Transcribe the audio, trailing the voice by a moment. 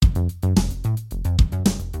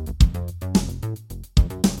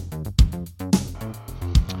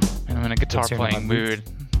And I'm in a guitar Let's hear playing about mood,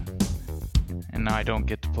 and now I don't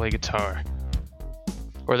get to play guitar.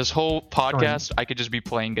 Or this whole podcast, I could just be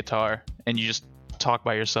playing guitar, and you just talk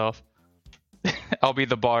by yourself. I'll be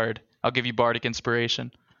the bard. I'll give you bardic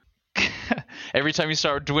inspiration. Every time you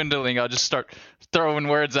start dwindling, I'll just start throwing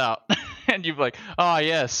words out. And you're like, ah,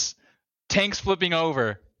 yes. Tanks flipping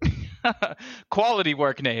over. Quality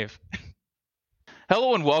work, Knave.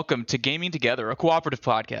 Hello and welcome to Gaming Together, a cooperative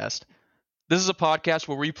podcast. This is a podcast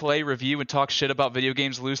where we play, review, and talk shit about video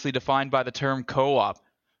games loosely defined by the term co-op.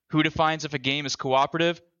 Who defines if a game is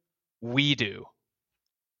cooperative? We do.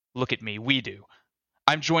 Look at me, we do.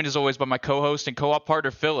 I'm joined as always by my co-host and co-op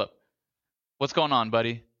partner, Philip. What's going on,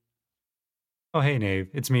 buddy? Oh, hey, Nave.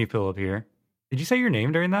 It's me, Philip, here. Did you say your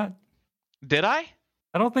name during that? Did I?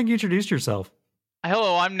 I don't think you introduced yourself.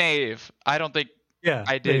 Hello, I'm Knave. I don't think Yeah,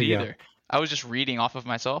 I there did you either. go. I was just reading off of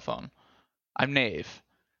my cell phone. I'm Knave.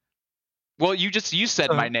 Well, you said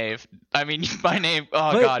my Knave. I mean, my name.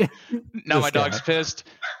 Oh, What? God. Now This my dog's guy. pissed.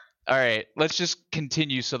 All right, let's just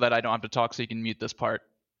continue so that I don't have to talk so you can mute this part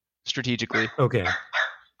strategically. Okay.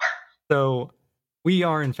 So, we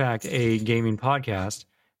are, in fact, a gaming podcast.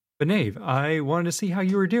 But, Nave, I wanted to see how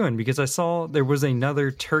you were doing because I saw there was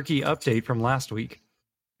another turkey update from last week.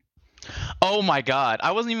 Oh my God.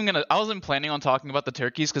 I wasn't planning on talking about the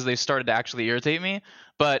turkeys because they started to actually irritate me.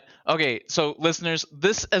 But okay, so listeners,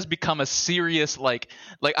 this has become a serious like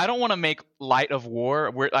I don't want to make light of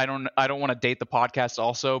war. I don't want to date the podcast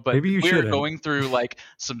also, but Maybe you we're shouldn't. going through like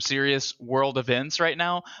some serious world events right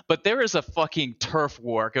now. But there is a fucking turf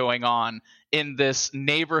war going on in this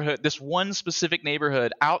neighborhood, this one specific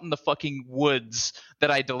neighborhood out in the fucking woods that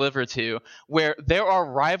I deliver to, where there are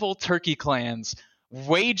rival turkey clans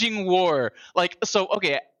waging war. Like, so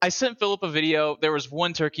okay, I sent Philip a video. There was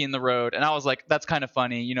one turkey in the road, and I was like, that's kind of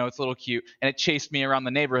funny, you know, it's a little cute, and it chased me around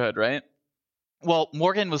the neighborhood, right? Well,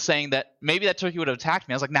 Morgan was saying that maybe that turkey would have attacked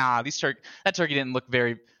me. I was like, nah, that turkey didn't look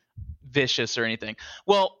very vicious or anything.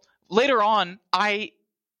 Well, later on, I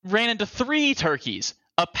ran into 3 turkeys,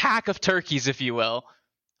 a pack of turkeys, if you will.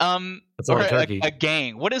 That's a lot of turkey. A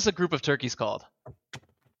gang. What is a group of turkeys called?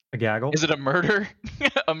 A gaggle? Is it a murder?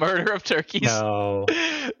 A murder of turkeys? No.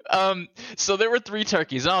 So there were 3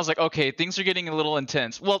 turkeys, and I was like, okay, things are getting a little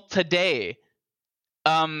intense. Well, today,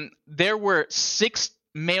 there were 6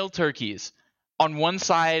 male turkeys on one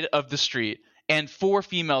side of the street and 4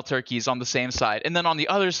 female turkeys on the same side. And then on the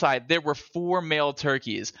other side, there were 4 male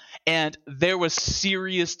turkeys, and there was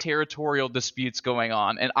serious territorial disputes going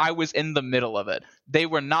on, and I was in the middle of it. They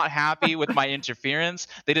were not happy with my interference.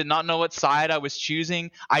 They did not know what side I was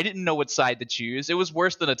choosing. I didn't know what side to choose. It was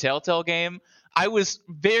worse than a Telltale game. I was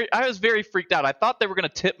very freaked out. I thought they were going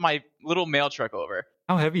to tip my little mail truck over.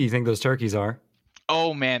 How heavy do you think those turkeys are?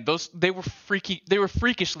 Oh man, they were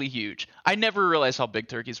freakishly huge. I never realized how big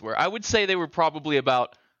turkeys were. I would say they were probably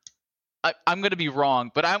about I'm going to be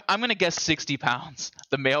wrong, but I'm going to guess 60 pounds.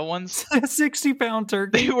 The male ones. A 60-pound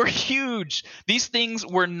turkey? They were huge. These things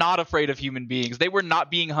were not afraid of human beings. They were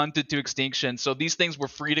not being hunted to extinction, so these things were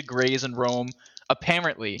free to graze and roam.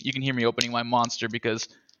 Apparently, you can hear me opening my monster because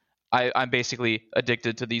I'm basically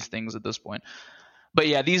addicted to these things at this point. But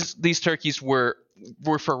yeah, these turkeys were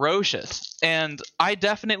ferocious, and I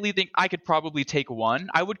definitely think I could probably take one.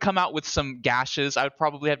 I would come out with some gashes. I would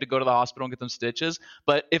probably have to go to the hospital and get them stitches.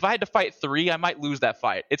 But if I had to fight 3, I might lose that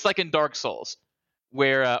fight. It's like in Dark Souls,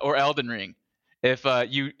 where or Elden Ring. If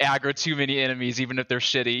you aggro too many enemies, even if they're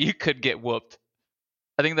shitty, you could get whooped.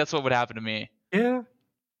 I think that's what would happen to me. Yeah.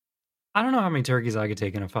 I don't know how many turkeys I could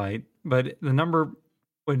take in a fight, but the number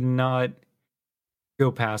would not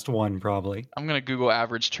go past 1 probably. I'm gonna Google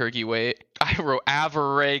average turkey weight. I wrote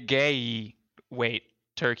average weight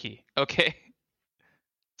turkey. Okay.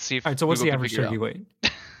 See if All right, so what's the Google can average figure it turkey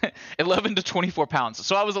out. weight? 11 to 24 pounds.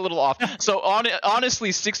 So I was a little off. So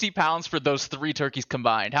honestly, 60 pounds for those 3 turkeys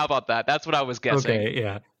combined. How about that? That's what I was guessing. Okay,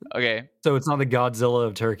 yeah. Okay. So it's not the Godzilla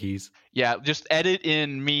of turkeys. Yeah, just edit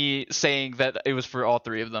in me saying that it was for all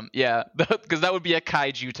 3 of them. Yeah, because that would be a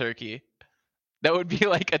kaiju turkey. That would be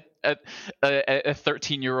like a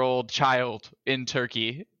 13-year-old child in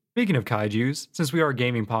Turkey. Speaking of kaijus, since we are a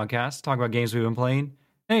gaming podcast, talk about games we've been playing.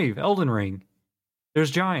 Hey, Elden Ring. There's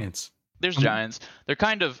giants. There's giants. They're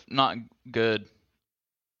kind of not good.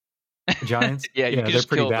 Giants? Yeah, you can they're just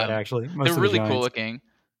pretty kill bad them. actually. Most They're of the really cool giants. looking.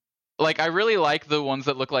 Like, I really like the ones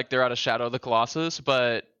that look like they're out of Shadow of the Colossus,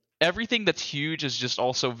 but everything that's huge is just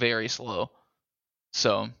also very slow.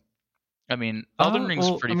 So, I mean, Elden Ring's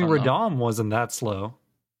pretty fun, though. Radam wasn't that slow.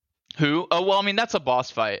 Who? Oh, well, I mean, that's a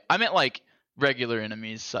boss fight. I meant, like, regular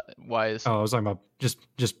enemies wise. Oh, I was talking about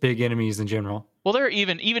just big enemies in general. Well, there are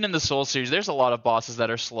even in the Soul series, there's a lot of bosses that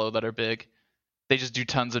are slow that are big. They just do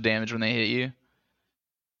tons of damage when they hit you.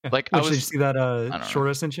 Yeah. Like did you see that short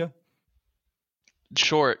I sent you?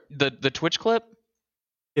 Short, the Twitch clip?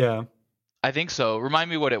 Yeah. I think so. Remind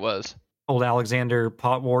me what it was. Old Alexander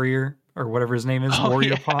Pot Warrior or whatever his name is,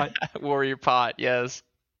 Warrior Pot. Warrior Pot, yes.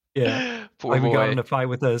 Yeah. Poor boy. We got him to fight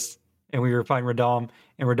with us, and we were fighting Radam,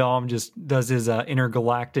 and Radam just does his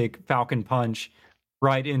intergalactic Falcon Punch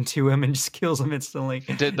right into him and just kills him instantly.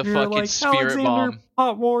 Did the fucking spirit Alexander bomb.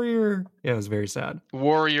 Pot Warrior. Yeah, it was very sad.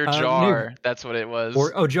 Warrior Jar, that's what it was.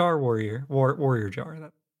 Jar Warrior. Warrior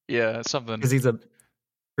Jar. Yeah, something. Because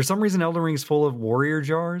for some reason, Elden Ring's full of warrior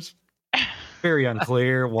jars. Very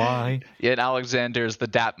unclear why. Yeah, and Alexander's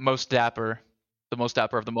the most dapper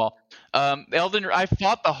of them all. I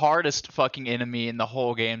fought the hardest fucking enemy in the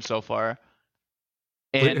whole game so far.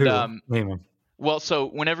 And name him. Well, so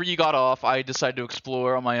whenever you got off, I decided to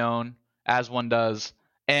explore on my own, as one does.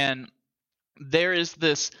 And there is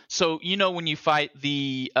this. So when you fight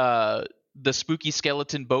the spooky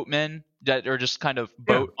skeleton boatmen that are just kind of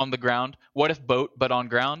boat on the ground. What if boat but on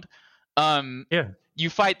ground? You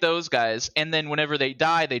fight those guys, and then whenever they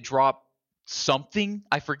die, they drop something.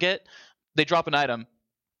 I forget. They drop an item.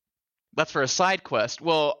 That's for a side quest.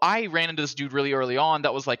 Well, I ran into this dude really early on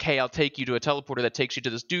that was like, hey, I'll take you to a teleporter that takes you to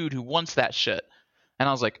this dude who wants that shit. And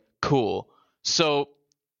I was like, cool. So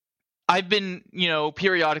I've been,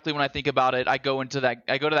 periodically when I think about it, I go to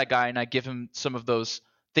that guy and I give him some of those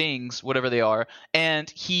things, whatever they are, and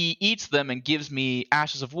he eats them and gives me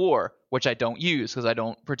Ashes of War, which I don't use because I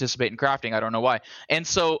don't participate in crafting. I don't know why. And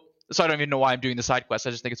so I don't even know why I'm doing the side quest. I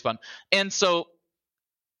just think it's fun. And so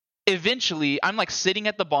eventually I'm like sitting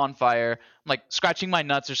at the bonfire, I'm like scratching my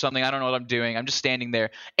nuts or something. I don't know what I'm doing. I'm just standing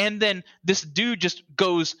there. And then this dude just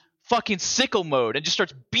goes fucking sickle mode and just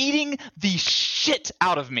starts beating the shit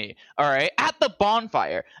out of me. All right. At the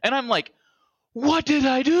bonfire. And I'm like, what did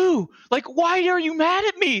I do? Like, why are you mad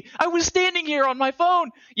at me? I was standing here on my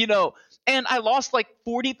phone, and I lost like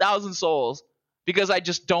 40,000 souls because I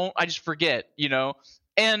just forget,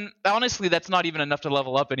 And honestly, that's not even enough to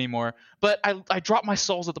level up anymore. But I dropped my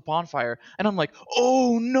souls at the bonfire, and I'm like,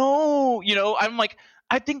 oh no, I'm like,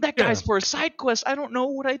 I think that guy's for a side quest. I don't know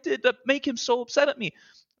what I did to make him so upset at me.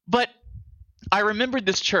 But I remembered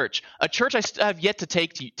this church, a church I have yet to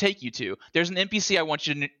take you to. There's an NPC I want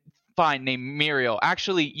you to find named Muriel.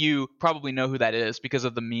 Actually, you probably know who that is because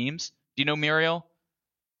of the memes. Do you know Muriel?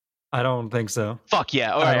 I don't think so. Fuck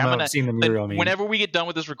yeah. All right, I've seen the Muriel meme. Whenever we get done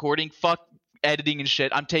with this recording, fuck editing and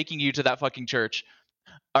shit, I'm taking you to that fucking church.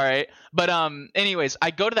 All right? But anyways,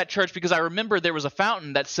 I go to that church because I remember there was a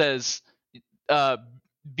fountain that says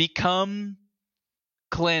become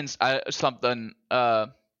cleansed something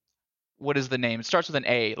what is the name? It starts with an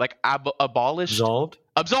A, like abolished.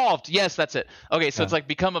 Absolved. Yes, that's it. Okay, so it's like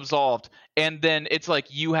become absolved, and then it's like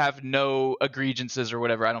you have no egregiances or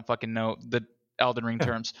whatever. I don't fucking know the Elden Ring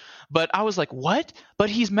terms, but I was like, what?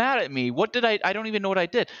 But he's mad at me. What did I don't even know what I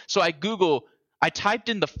did. So I typed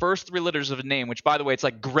in the first 3 letters of a name, which by the way, it's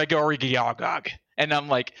like Gregory Gyagog. And I'm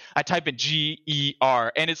like, I type in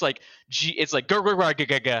G-E-R, and it's like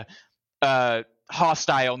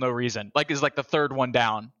hostile, no reason. Like is like the third one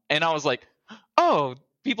down. And I was like, oh,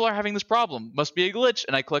 people are having this problem. Must be a glitch.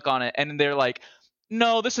 And I click on it, and they're like,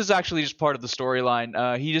 no, this is actually just part of the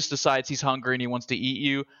storyline. He just decides he's hungry and he wants to eat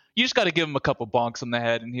you. You just got to give him a couple bonks on the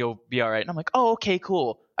head and he'll be all right. And I'm like, oh, okay,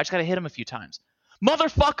 cool. I just got to hit him a few times.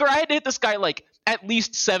 Motherfucker, I had to hit this guy like at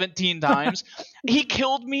least 17 times. He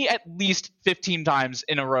killed me at least 15 times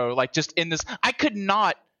in a row. Like just in this, I could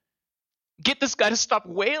not get this guy to stop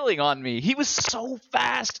wailing on me. He was so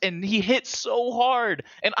fast and he hit so hard.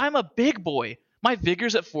 And I'm a big boy. My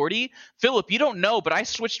vigor's at 40. Philip, you don't know, but I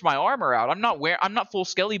switched my armor out. I'm not full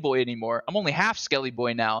Skelly Boy anymore. I'm only half Skelly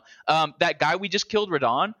Boy now. That guy we just killed,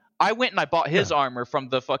 Radon, I went and I bought his armor from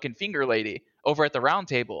the fucking finger lady over at the round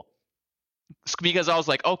table. Because I was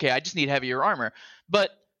like, okay, I just need heavier armor. But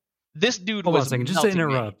this dude Hold was on a second, just to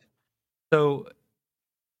interrupt. Me. So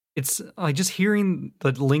it's like just hearing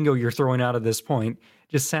the lingo you're throwing out at this point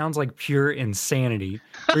just sounds like pure insanity.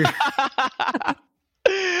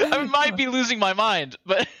 I might be losing my mind,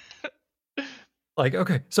 but like,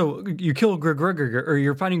 okay, so you killed Gregor, or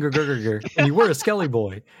you're fighting Gregor, and you were a Skelly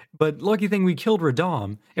Boy. But lucky thing, we killed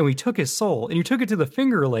Radam, and we took his soul, and you took it to the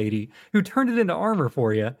finger lady, who turned it into armor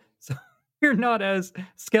for you. So you're not as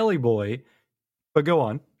Skelly Boy. But go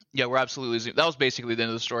on. Yeah, we're absolutely losing. That was basically the end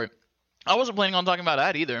of the story. I wasn't planning on talking about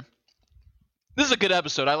that either. This is a good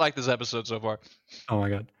episode. I like this episode so far. Oh my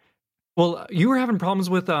god. Well, you were having problems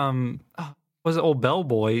with was it old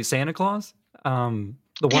Bellboy Santa Claus?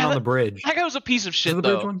 The one Yeah, on the bridge. that guy was a piece of Is it shit the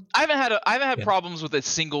bridge though. one? I haven't had Yeah. problems with a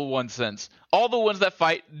single one since. All the ones that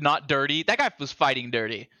fight not dirty, that guy was fighting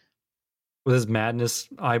dirty. With his madness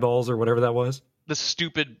eyeballs or whatever that was. The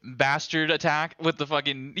stupid bastard attack with the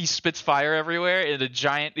fucking, he spits fire everywhere and it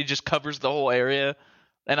just covers the whole area.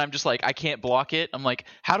 And I'm just like, I can't block it. I'm like,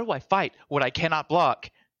 how do I fight what I cannot block?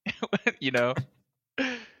 You know?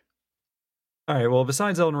 All right. Well,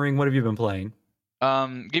 besides Elden Ring, what have you been playing?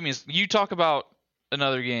 You talk about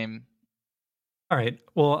another game. All right.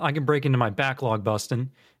 Well, I can break into my backlog busting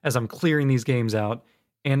as I'm clearing these games out.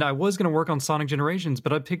 And I was going to work on Sonic Generations,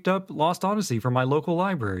 but I picked up Lost Odyssey from my local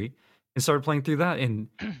library and started playing through that. And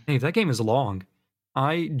hey, that game is long.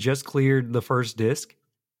 I just cleared the first disc,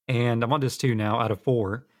 and I'm on disc 2 now out of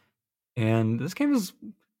 4. And this game is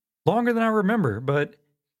longer than I remember, but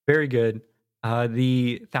very good.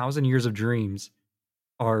 The 1,000 Years of Dreams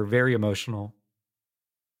are very emotional.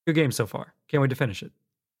 Good game so far. Can't wait to finish it.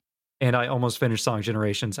 And I almost finished Sonic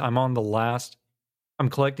Generations. I'm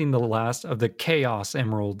collecting the last of the Chaos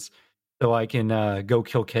Emeralds so I can go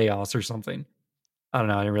kill Chaos or something. I don't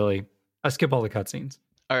know. I skip all the cutscenes.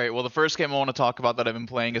 All right. Well, the first game I want to talk about that I've been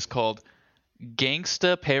playing is called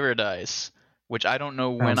Gangsta Paradise, which I don't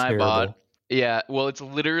know when I bought. Yeah, well, it's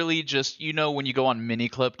literally just, when you go on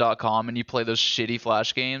miniclip.com and you play those shitty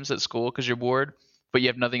Flash games at school because you're bored, but you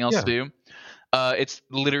have nothing else to do. It's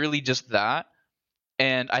literally just that.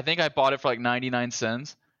 And I think I bought it for like 99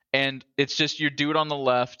 cents. And it's just your dude on the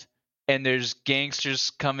left, and there's gangsters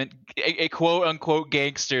coming, a quote unquote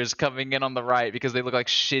gangsters coming in on the right because they look like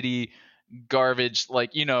shitty garbage,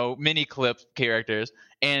 like, mini clip characters.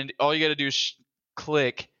 And all you got to do is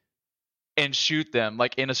click and shoot them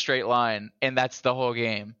like in a straight line. And that's the whole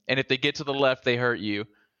game. And if they get to the left, they hurt you.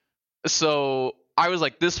 So I was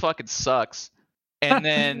like, this fucking sucks. And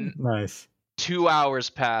then nice. 2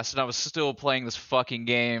 hours passed, and I was still playing this fucking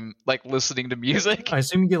game, like listening to music. I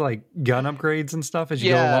assume you get like gun upgrades and stuff as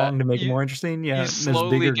you go along to make it more interesting. Yeah, you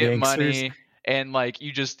slowly bigger get gangsters. money, and like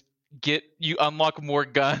you unlock more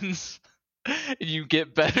guns, and you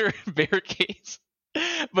get better barricades.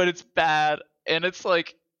 But it's bad, and it's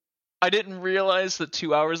like I didn't realize that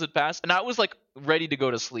 2 hours had passed, and I was like ready to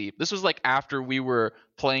go to sleep. This was like after we were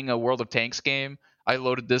playing a World of Tanks game. I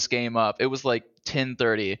loaded this game up. It was like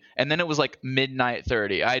 10:30, and then it was like midnight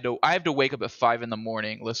 30. I have to wake up at 5 in the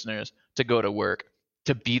morning, listeners, to go to work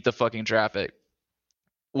to beat the fucking traffic.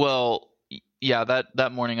 Well, yeah,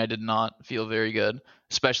 that morning I did not feel very good,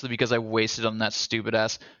 especially because I wasted on that stupid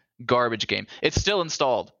ass garbage game. It's still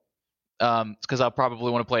installed, because I'll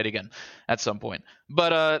probably want to play it again at some point.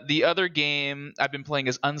 But the other game I've been playing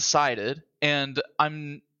is Unsighted, and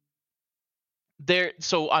I'm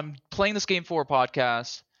playing this game for a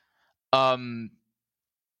podcast.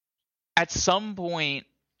 At some point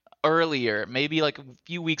earlier, maybe like a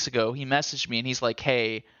few weeks ago, he messaged me and he's like,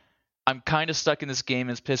 "Hey, I'm kind of stuck in this game.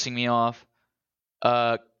 It's pissing me off.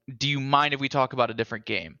 Do you mind if we talk about a different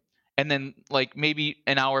game?" And then like maybe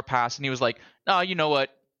an hour passed, and he was like, "No, you know what?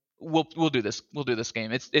 We'll do this. We'll do this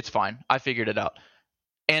game. It's fine. I figured it out."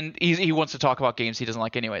 And he wants to talk about games he doesn't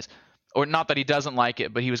like anyways. Or not that he doesn't like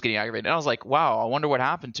it, but he was getting aggravated. And I was like, wow, I wonder what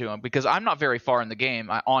happened to him, because I'm not very far in the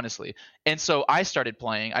game, honestly. And so I started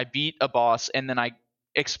playing. I beat a boss, and then I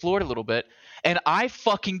explored a little bit, and I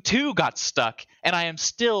fucking too got stuck, and I am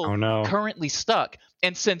still currently stuck.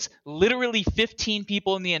 And since literally 15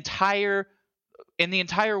 people in the entire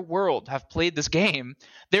world have played this game,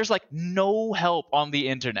 there's like no help on the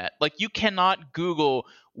internet. Like you cannot Google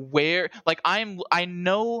where, like I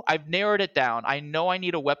know I've narrowed it down. I know I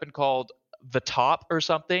need a weapon called the Top or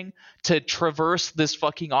something to traverse this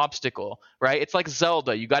fucking obstacle, right? It's like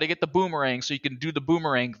Zelda. You got to get the boomerang so you can do the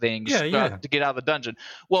boomerang things to get out of the dungeon.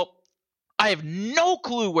 Well, I have no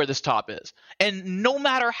clue where this top is. And no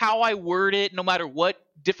matter how I word it, no matter what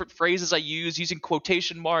different phrases I use, using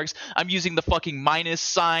quotation marks, I'm using the fucking minus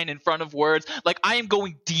sign in front of words. Like I am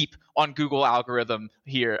going deep on Google algorithm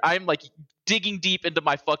here. I'm like digging deep into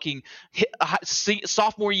my fucking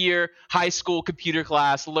sophomore year high school computer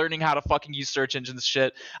class, learning how to fucking use search engines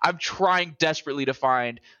shit. I'm trying desperately to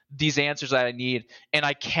find these answers that I need, and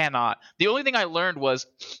I cannot. The only thing I learned was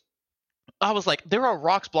I was like, there are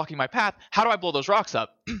rocks blocking my path. How do I blow those rocks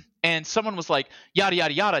up? And someone was like, yada,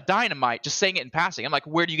 yada, yada, dynamite, just saying it in passing. I'm like,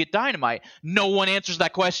 where do you get dynamite? No one answers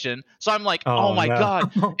that question. So I'm like, oh my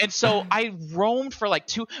God. And so I roamed for like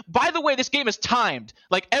by the way, this game is timed.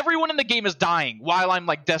 Like everyone in the game is dying while I'm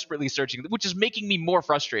like desperately searching, which is making me more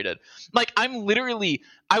frustrated. Like I will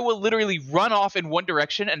literally run off in one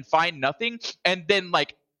direction and find nothing, and then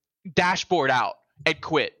like dashboard out and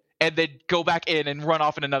quit and then go back in and run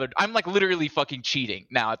off in another. I'm like literally fucking cheating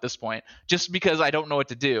now at this point, just because I don't know what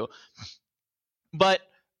to do. But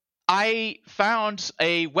I found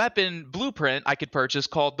a weapon blueprint I could purchase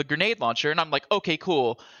called the grenade launcher, and I'm like, okay,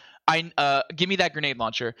 cool. Give me that grenade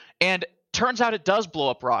launcher, and turns out it does blow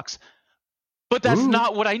up rocks. But that's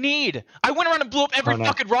not what I need. I went around and blew up every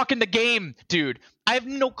fucking rock in the game, dude. I have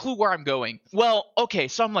no clue where I'm going. Well, okay,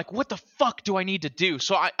 so I'm like, what the fuck do I need to do?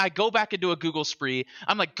 So I go back into a Google spree.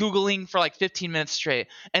 I'm like Googling for like 15 minutes straight.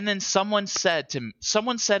 And then someone said in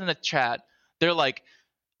a chat, they're like,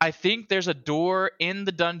 I think there's a door in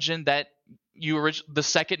the dungeon that the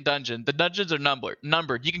second dungeon. The dungeons are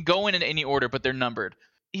numbered. You can go in any order, but they're numbered.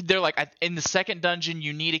 They're like, in the second dungeon,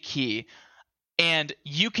 you need a key. And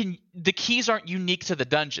the keys aren't unique to the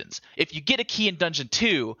dungeons. If you get a key in dungeon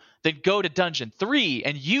 2, then go to dungeon 3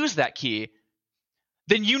 and use that key,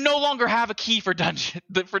 then you no longer have a key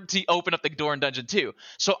to open up the door in dungeon 2.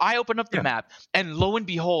 So I open up the map, and lo and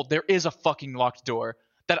behold, there is a fucking locked door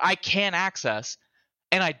that I can access,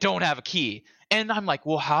 and I don't have a key. And I'm like,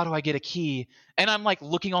 well, how do I get a key? And I'm like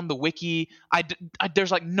looking on the wiki.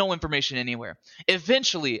 There's like no information anywhere.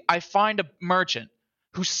 Eventually, I find a merchant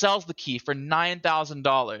who sells the key for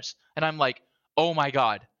 $9,000. And I'm like, oh my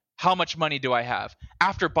God, how much money do I have?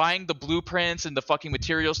 After buying the blueprints and the fucking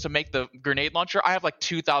materials to make the grenade launcher, I have like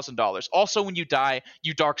 $2,000. Also, when you die,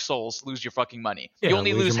 you Dark Souls lose your fucking money. You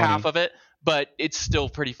only lose half of it, but it's still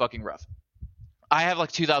pretty fucking rough. I have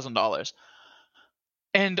like $2,000.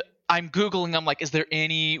 And I'm Googling, I'm like, is there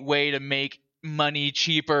any way to make money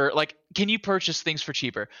cheaper? Like, can you purchase things for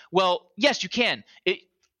cheaper? Well, yes, you can.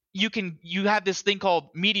 You have this thing called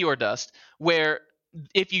meteor dust, where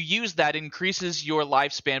if you use that, it increases your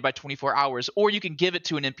lifespan by 24 hours, or you can give it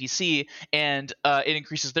to an NPC and it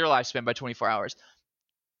increases their lifespan by 24 hours.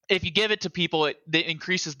 If you give it to people, it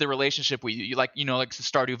increases the relationship with you, like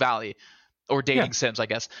Stardew Valley or dating sims, I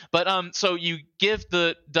guess. But so you give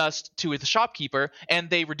the dust to the shopkeeper, and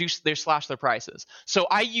they slash their prices. So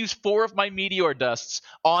I use 4 of my meteor dusts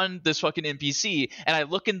on this fucking NPC, and I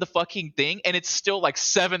look in the fucking thing, and it's still like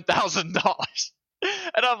 $7,000.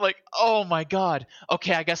 And I'm like, oh my God.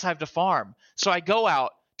 Okay, I guess I have to farm. So I go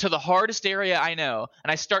out to the hardest area I know,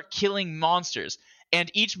 and I start killing monsters.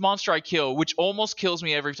 And each monster I kill, which almost kills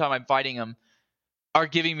me every time I'm fighting them, are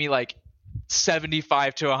giving me like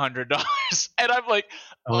 $75 to $100. And I'm like,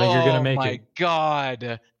 oh you're gonna make my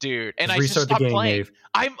God, dude. And just I just stopped playing. Dave.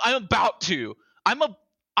 I'm about to.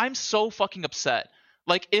 I'm so fucking upset.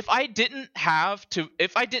 Like, if I didn't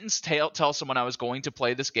tell someone I was going to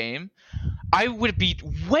play this game, I would be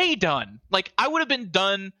way done. Like, I would have been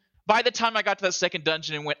done by the time I got to that second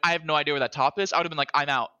dungeon and went, I have no idea where that top is. I would have been like, I'm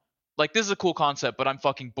out. Like, this is a cool concept, but I'm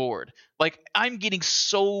fucking bored. Like, I'm getting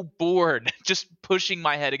so bored just pushing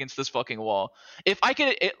my head against this fucking wall. If I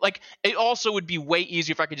could, it also would be way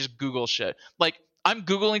easier if I could just Google shit. Like, I'm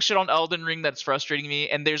Googling shit on Elden Ring that's frustrating me,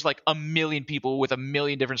 and there's like a million people with a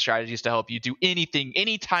million different strategies to help you do anything,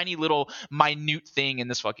 any tiny little minute thing in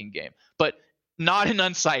this fucking game. But not in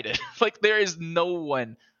Unsighted. Like, there is no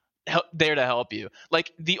one there to help you.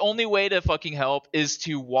 Like, the only way to fucking help is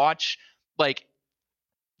to watch, like,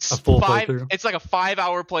 a full playthrough. It's like a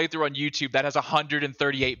 5-hour playthrough on YouTube that has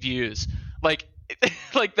 138 views. Like,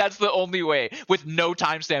 like that's the only way, with no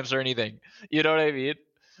timestamps or anything. You know what I mean?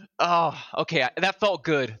 Oh, okay. That felt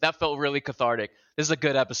good. That felt really cathartic. This is a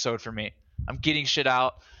good episode for me. I'm getting shit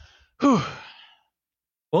out. Whew.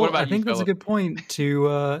 Well, I think that's a good point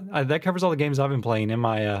to that covers all the games I've been playing in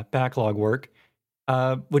my backlog work.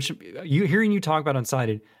 Which hearing you talk about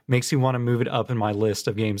Unsighted makes you want to move it up in my list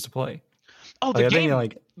of games to play. Oh, the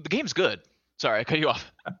game's good. Sorry, I cut you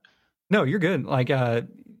off. No, you're good. Like,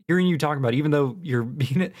 hearing you talk about it, even though you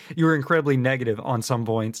were incredibly negative on some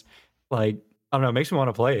points, like, I don't know, it makes me want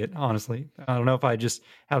to play it, honestly. I don't know if I just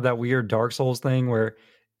have that weird Dark Souls thing where,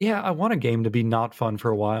 I want a game to be not fun for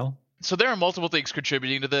a while. So there are multiple things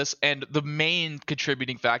contributing to this, and the main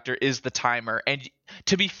contributing factor is the timer. And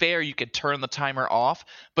to be fair, you can turn the timer off,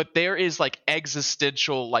 but there is like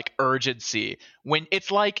existential like urgency when it's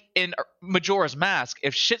like in Majora's Mask.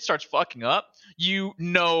 If shit starts fucking up, you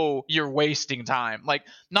know you're wasting time. Like,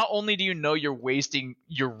 not only do you know you're wasting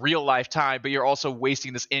your real life time, but you're also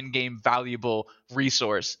wasting this in-game valuable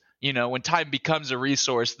resource. You know, when time becomes a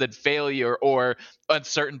resource, then failure or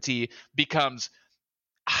uncertainty becomes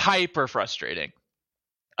hyper frustrating.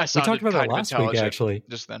 We talked about that last week, actually.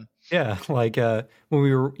 Just then, yeah, like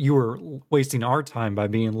when you were wasting our time by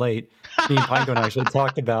being late. Me and Pinecone actually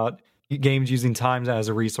talked about games using time as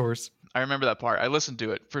a resource. I remember that part. I listened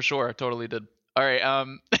to it for sure. I totally did. All right,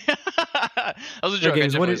 that was a joke.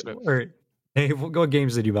 What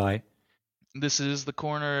games did you buy? This is the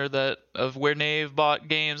corner that of where Nave bought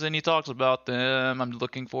games and he talks about them. I'm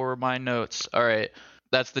looking for my notes. All right,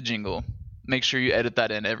 that's the jingle. Make sure you edit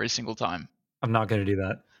that in every single time. I'm not going to do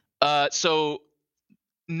that. So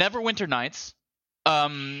Neverwinter Nights,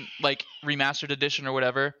 like remastered edition or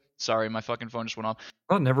whatever. Sorry, my fucking phone just went off.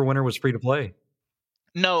 Oh, Neverwinter was free to play.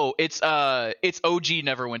 No, it's OG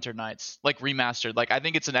Neverwinter Nights, like remastered. Like I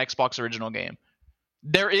think it's an Xbox original game.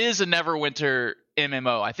 There is a Neverwinter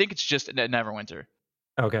MMO. I think it's just a Neverwinter.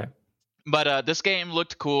 Okay. But this game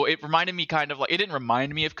looked cool. It reminded me kind of like, it didn't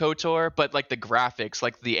remind me of KOTOR, but like the graphics,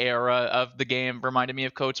 like the era of the game reminded me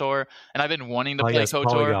of KOTOR. And I've been wanting to play KOTOR.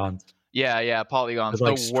 Polygons. Yeah, polygons.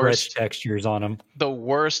 There's like stretch textures on them. The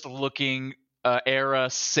worst looking era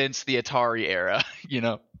since the Atari era, you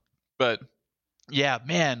know. But yeah,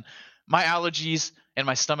 man, my allergies and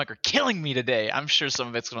my stomach are killing me today. I'm sure some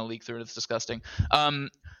of it's gonna leak through and it's disgusting.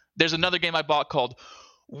 There's another game I bought called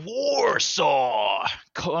Warsaw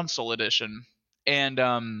Console Edition,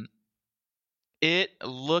 and it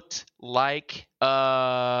looked like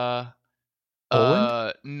Poland?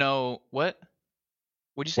 No, what?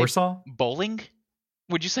 Would you say Warsaw? Bowling?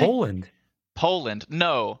 Would you say Poland? Poland?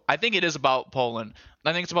 No, I think it is about Poland.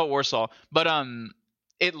 I think it's about Warsaw, but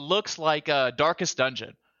it looks like Darkest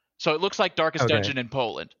Dungeon. So it looks like Darkest Dungeon in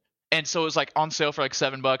Poland, and so it was like on sale for like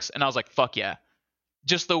 $7, and I was like, fuck yeah.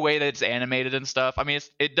 Just the way that it's animated and stuff. I mean,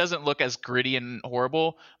 it doesn't look as gritty and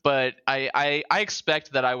horrible, but I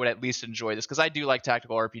expect that I would at least enjoy this because I do like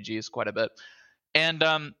tactical RPGs quite a bit. And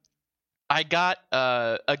I got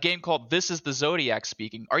a game called This Is the Zodiac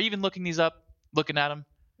Speaking. Are you even looking these up? Looking at them?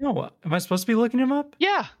 No, am I supposed to be looking him up?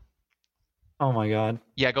 Yeah. Oh my god.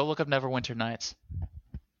 Yeah, go look up Neverwinter Nights.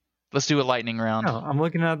 Let's do a lightning round. No, I'm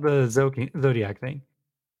looking at the Zodiac thing.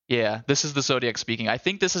 Yeah, This Is the Zodiac Speaking. I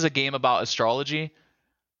think this is a game about astrology.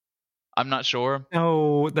 I'm not sure.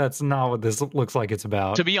 No, that's not what this looks like it's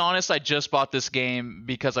about. To be honest, I just bought this game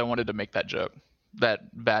because I wanted to make that joke. That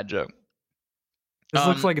bad joke. This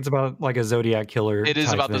looks like it's about like a Zodiac killer. It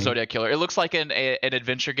is about thing. the Zodiac Killer. It looks like an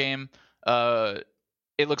adventure game.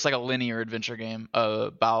 It looks like a linear adventure game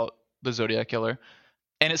about the Zodiac Killer.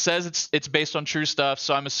 And it says it's based on true stuff,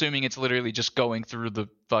 so I'm assuming it's literally just going through the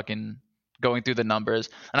numbers.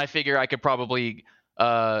 And I figure I could probably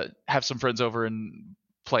have some friends over and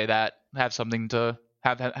play that, have something to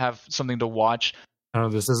have something to watch. Oh,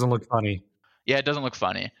 this doesn't look funny. Yeah, it doesn't look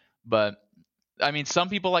funny, but I mean, some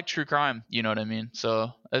people like true crime. You know what I mean?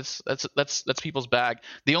 So that's people's bag.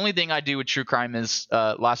 The only thing I do with true crime is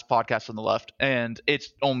Last Podcast on the Left, and it's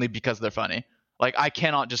only because they're funny. Like I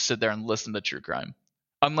cannot just sit there and listen to true crime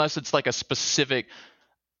unless it's like a specific.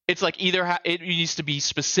 It's like either it needs to be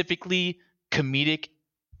specifically comedic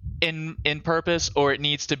in purpose, or it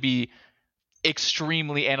needs to be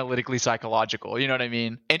extremely analytically psychological. You know what I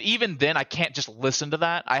mean? And even then, I can't just listen to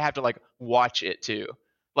that. I have to like watch it too.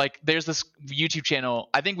 Like there's this YouTube channel.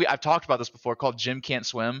 I think I've talked about this before called Jim Can't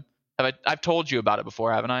Swim. I've told you about it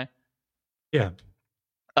before, haven't I? Yeah.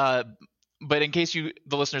 But in case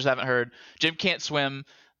the listeners haven't heard, Jim Can't Swim.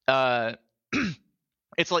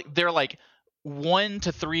 It's like they're like 1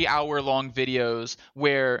 to 3 hour long videos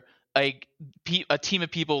where a team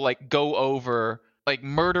of people like go over like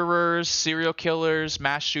murderers, serial killers,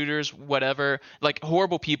 mass shooters, whatever, like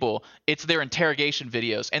horrible people. It's their interrogation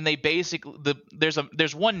videos, and they basically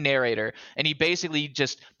there's one narrator, and he basically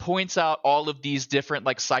just points out all of these different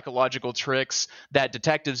like psychological tricks that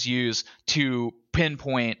detectives use to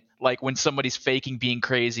pinpoint like when somebody's faking being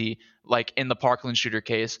crazy, like in the Parkland shooter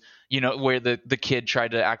case, you know, where the kid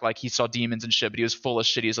tried to act like he saw demons and shit, but he was full of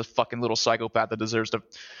shit. He's a fucking little psychopath that deserves to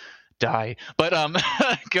die. But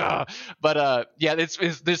yeah,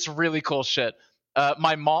 it's really cool shit.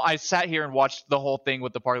 My mom, I sat here and watched the whole thing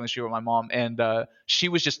with the Parkland shooter with my mom, and she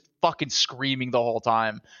was just fucking screaming the whole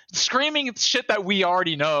time, screaming shit that we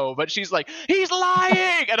already know. But she's like, "He's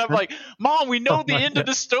lying," and I'm like, "Mom, we know the end of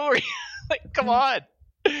the story. Like, come on."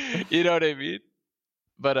 You know what I mean?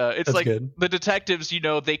 But it's That's like good. The detectives, you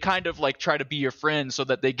know, they kind of like try to be your friend so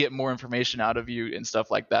that they get more information out of you and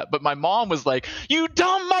stuff like that. But my mom was like, "You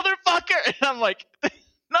dumb motherfucker," and I'm like,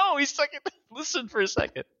 "No, he's like, listen for a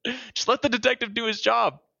second. Just let the detective do his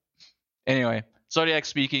job." Anyway, Zodiac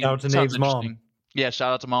Speaking. Shout out to Nave's mom. Yeah,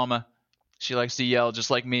 shout out to Mama. She likes to yell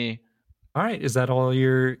just like me. All right, is that all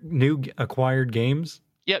your new acquired games?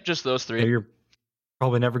 Yep, just those 3. So you're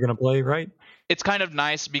probably never gonna play, right? It's kind of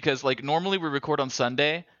nice because like normally we record on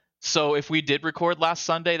Sunday. So if we did record last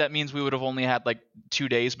Sunday, that means we would have only had like 2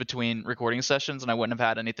 days between recording sessions and I wouldn't have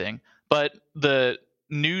had anything. But the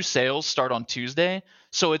new sales start on Tuesday.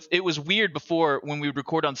 So it was weird before when we would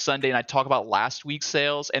record on Sunday and I'd talk about last week's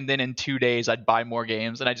sales, and then in 2 days I'd buy more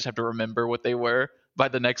games and I just have to remember what they were by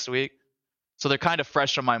the next week. So they're kind of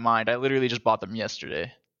fresh on my mind. I literally just bought them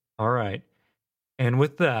yesterday. All right. And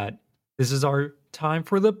with that, this is our time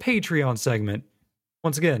for the Patreon segment.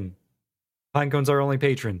 Once again, Pinecone's our only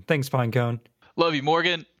patron. Thanks, Pinecone. Love you,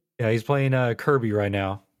 Morgan. Yeah, he's playing Kirby right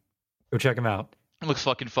now. Go check him out. It looks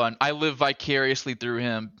fucking fun. I live vicariously through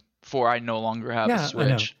him before I no longer have a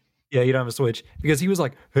Switch. Yeah, you don't have a Switch. Because he was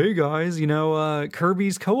like, hey guys,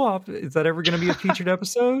 Kirby's co-op, is that ever going to be a featured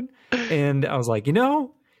episode? And I was like,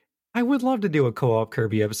 I would love to do a co-op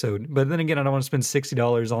Kirby episode. But then again, I don't want to spend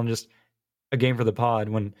 $60 on just a game for the pod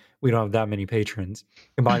when we don't have that many patrons.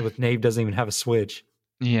 Combined with Nave doesn't even have a Switch.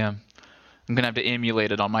 Yeah. I'm going to have to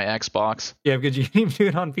emulate it on my Xbox. Yeah, because you can even do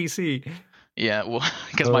it on PC. Yeah, well,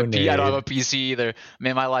 because I don't have a PC either.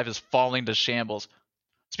 Man, my life is falling to shambles.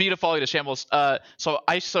 Speaking of falling to shambles, so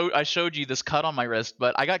I showed you this cut on my wrist,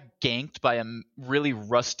 but I got ganked by a really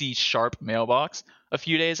rusty, sharp mailbox a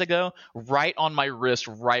few days ago, right on my wrist,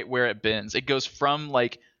 right where it bends. It goes from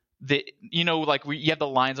like you have the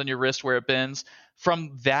lines on your wrist where it bends,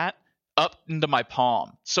 from that up into my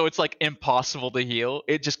palm. So it's like impossible to heal.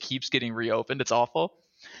 It just keeps getting reopened. It's awful.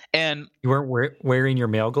 And you weren't wearing your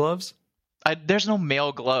mail gloves? There's no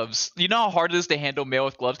mail gloves. You know how hard it is to handle mail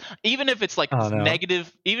with gloves? Even if it's like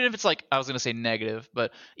negative, even if it's like, I was going to say negative,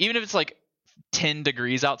 but even if it's like 10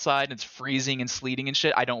 degrees outside and it's freezing and sleeting and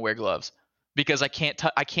shit, I don't wear gloves because I can't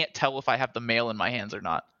tell if I have the mail in my hands or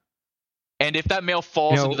not. And if that mail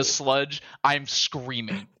falls into the sludge, I'm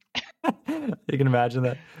screaming. You can imagine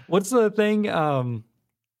that. What's the thing?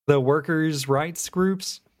 The workers' rights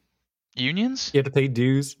groups? Unions? You have to pay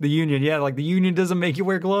dues. The union, yeah, like the union doesn't make you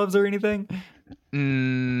wear gloves or anything.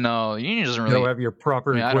 No, the union doesn't really. You don't have your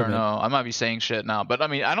proper equipment. I don't know. I might be saying shit now, but I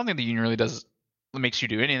mean, I don't think the union really makes you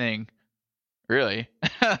do anything. Really.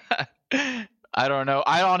 I don't know.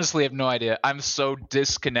 I honestly have no idea. I'm so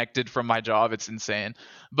disconnected from my job. It's insane.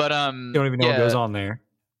 But you don't even know what goes on there.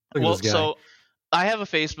 So I have a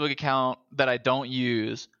Facebook account that I don't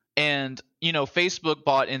use, and Facebook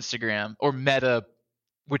bought Instagram, or Meta,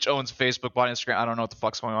 which owns Facebook, bought Instagram. I don't know what the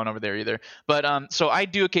fuck's going on over there either. But so I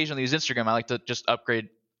do occasionally use Instagram. I like to just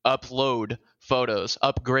upload photos,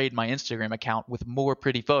 upgrade my Instagram account with more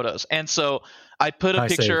pretty photos. And so I put a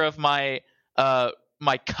picture of my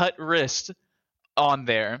my cut wrist on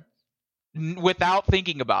there without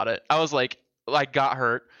thinking about it. I was like, I got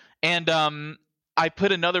hurt, and I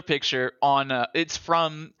put another picture on. It's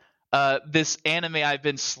from this anime I've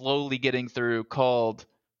been slowly getting through called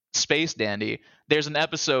Space Dandy. There's an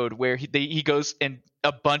episode where he goes and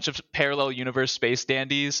a bunch of parallel universe space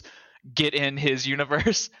dandies get in his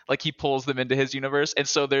universe. Like he pulls them into his universe. And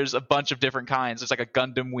so there's a bunch of different kinds. There's like a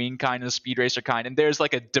Gundam Wing kind and a Speed Racer kind. And there's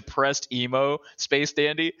like a depressed emo space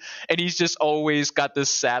dandy. And he's just always got this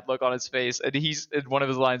sad look on his face. And and one of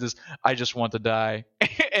his lines is, I just want to die.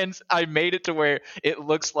 And I made it to where it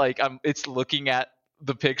looks like it's looking at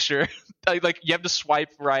the picture. Like you have to swipe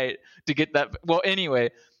right to get that. Well, anyway,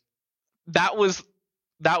 that was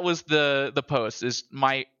the post, is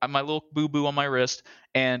my little boo-boo on my wrist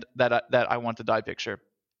and that I want to die picture.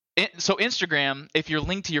 So Instagram, if you're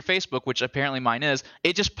linked to your Facebook, which apparently mine is,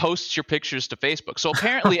 it just posts your pictures to Facebook. So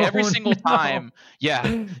apparently every single time, you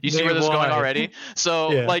see where this is going already?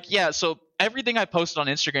 So so everything I posted on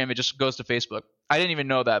Instagram, it just goes to Facebook. I didn't even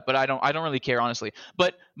know that, but I don't really care, honestly.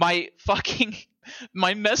 But my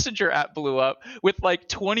messenger app blew up with like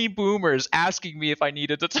 20 boomers asking me if I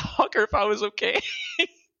needed to talk or if I was okay.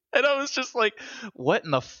 And I was just like, what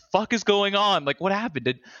in the fuck is going on? Like, what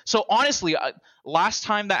happened? So honestly, last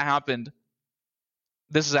time that happened,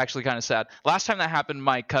 this is actually kind of sad. Last time that happened,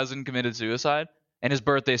 my cousin committed suicide, and his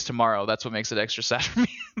birthday's tomorrow. That's what makes it extra sad for me.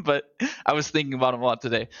 But I was thinking about him a lot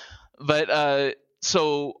today. But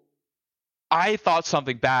so I thought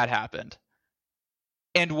something bad happened.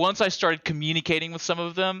 And once I started communicating with some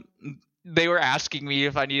of them, they were asking me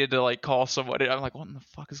if I needed to like call somebody. I'm like, what in the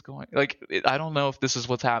fuck is going? Like, I don't know if this is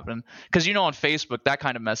what's happening, because on Facebook, that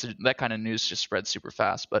kind of message, that kind of news just spreads super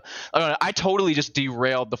fast. But I totally just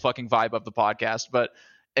derailed the fucking vibe of the podcast. But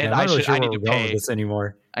I need to pay this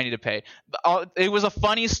anymore. I need to pay. It was a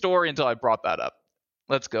funny story until I brought that up.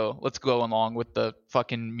 Let's go along with the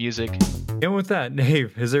fucking music. And with that,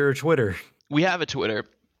 Dave, is there a Twitter? We have a Twitter.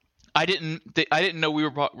 I didn't know we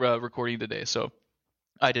were recording today, so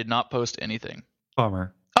I did not post anything.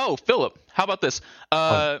 Bummer. Oh, Philip, how about this?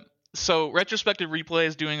 So Retrospective Replay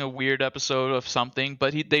is doing a weird episode of something,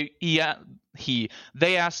 but they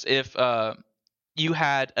asked if you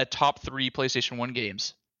had a top 3 PlayStation 1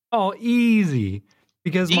 games. Oh, easy.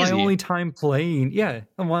 Because my Easy. only time playing a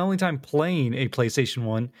PlayStation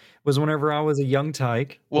 1 was whenever I was a young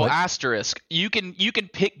tyke. Well, What? asterisk. You can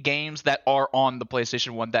pick games that are on the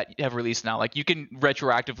PlayStation 1 that have released now. Like you can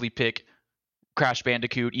retroactively pick Crash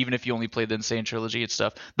Bandicoot even if you only played the Insane Trilogy and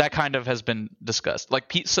stuff. That kind of has been discussed.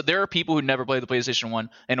 Like so there are people who never played the PlayStation 1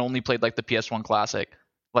 and only played like the PS1 Classic,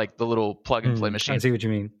 like the little plug and play I machine. see what you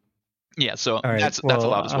mean. Yeah, so All right. that's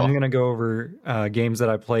allowed as well. I'm gonna go over games that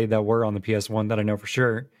I played that were on the PS1 that I know for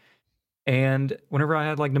sure. And whenever I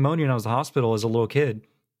had like pneumonia and I was in the hospital as a little kid,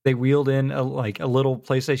 they wheeled in a little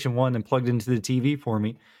PlayStation 1 and plugged into the TV for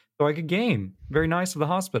me so I could game. Very nice of the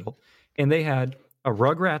hospital. And they had a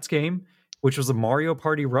Rugrats game, which was a Mario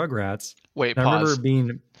Party Rugrats. Wait, and I pause. remember it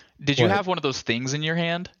being Did you have one of those things in your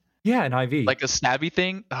hand? Yeah, an IV. Like a stabby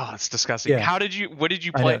thing? Oh, it's disgusting. Yeah. What did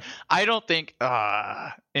you play? I don't think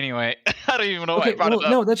anyway, I don't even know why I brought it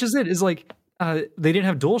up. No, that's just it. Is like they didn't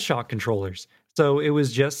have DualShock controllers. So it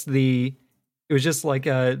was just like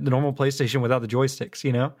the normal PlayStation without the joysticks,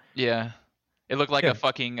 you know? Yeah. It looked like a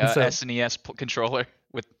fucking SNES controller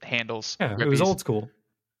with handles. Yeah, grippies. It was old school.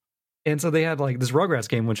 And so they had like this Rugrats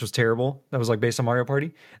game, which was terrible. That was like based on Mario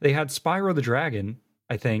Party. They had Spyro the Dragon,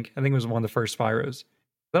 I think. I think it was one of the first Spyros. Is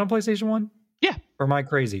that on PlayStation 1? Yeah. Or am I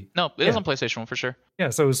crazy? No, it is on PlayStation 1 for sure.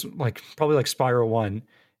 Yeah, so it was like probably like Spyro 1.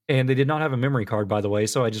 And they did not have a memory card, by the way,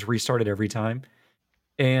 so I just restarted every time.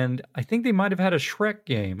 And I think they might have had a Shrek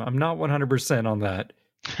game. I'm not 100% on that.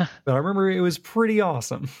 But I remember it was pretty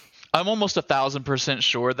awesome. I'm almost 1,000%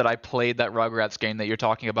 sure that I played that Rugrats game that you're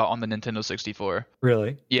talking about on the Nintendo 64.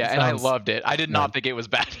 Really? Yeah, and I loved it. I did not think it was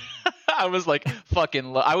bad. I was like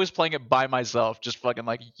I was playing it by myself, just fucking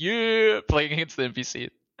like, playing against the NPC.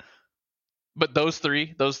 But those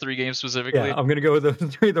three games specifically. Yeah, I'm gonna go with the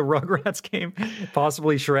three: the Rugrats game,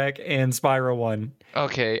 possibly Shrek, and Spyro 1.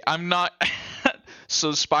 Okay, I'm not.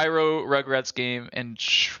 So Spyro, Rugrats game, and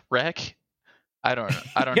Shrek. I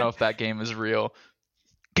don't know if that game is real.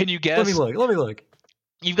 Can you guess? Let me look.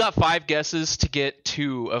 You've got 5 guesses to get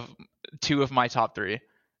two of my top 3.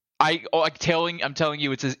 I'm telling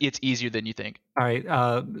you, it's easier than you think. All right,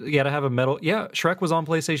 you gotta have a metal. Yeah, Shrek was on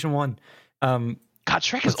PlayStation 1. God,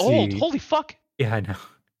 Shrek is old. Holy fuck. Yeah, I know.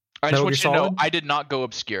 I just want you to know, I did not go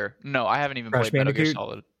obscure. No, I haven't even played Metal Gear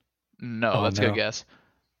Solid. No, that's a good guess.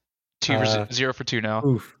 0 for 2 now.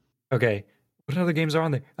 Oof. Okay. What other games are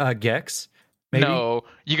on there? Gex? Maybe? No,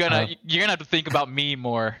 you're gonna have to think about me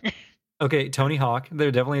more. Okay, Tony Hawk.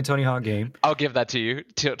 They're definitely a Tony Hawk game. I'll give that to you.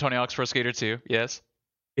 Tony Hawk's Pro Skater 2. Yes.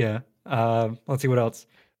 Yeah. Let's see what else.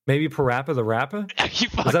 Maybe Parappa the Rappa?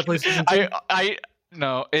 Was that PlayStation 2?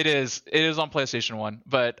 No, it is. It is on PlayStation 1,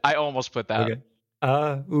 but I almost put that.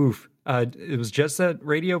 Okay. Oof. It was Jet Set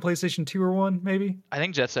Radio PlayStation 2 or 1, maybe? I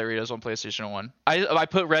think Jet Set Radio is on PlayStation 1. I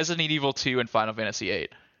put Resident Evil 2 and Final Fantasy 8.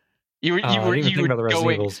 You were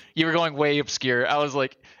going way obscure. I was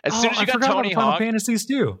like, as soon as you got Tony Hawk, Final Fantasies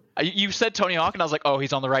too. You said Tony Hawk, and I was like, oh,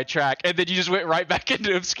 he's on the right track. And then you just went right back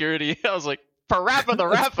into obscurity. I was like, Parappa the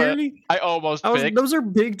Rappa. I almost picked. Those are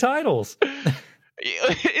big titles. Is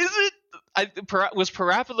it? Was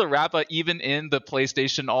Parappa the Rappa even in the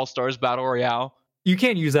PlayStation All Stars Battle Royale? You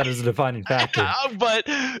can't use that as a defining factor. But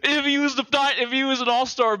if he was an All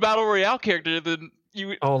Star Battle Royale character, then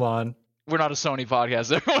you hold on. We're not a Sony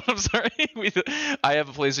podcast, everyone. I'm sorry. I have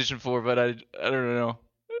a PlayStation 4, but I don't know.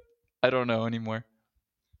 I don't know anymore.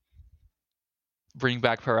 Bring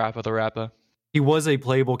back Parappa the Rappa. He was a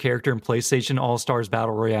playable character in PlayStation All Stars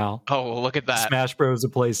Battle Royale. Oh, look at that. Smash Bros.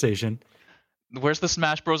 Of PlayStation. Where's the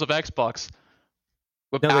Smash Bros. Of Xbox?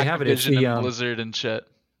 With no, they have it. It's the and Blizzard and shit.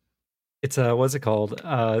 It's what's it called?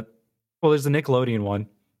 Well, there's the Nickelodeon one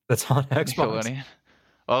that's on Xbox. Nickelodeon.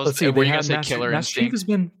 Well, let's see. Were you gonna say Killer Instinct? Has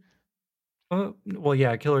been. Well,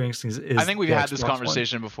 yeah, Killer Instinct is. I think we've had this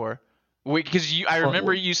conversation before. Because I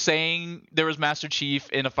remember you saying there was Master Chief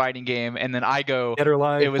in a fighting game, and then I go, Dead or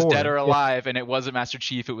Alive. It was Dead or Alive, and it wasn't Master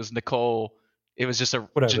Chief. It was Nicole. It was just a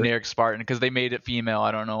generic Spartan because they made it female.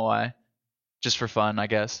 I don't know why. Just for fun, I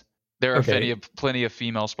guess. There are plenty of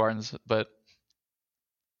female Spartans, but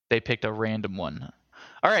they picked a random one.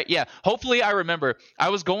 All right, yeah. Hopefully, I remember. I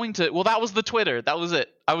was going to. Well, that was the Twitter. That was it.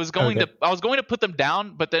 I was going to put them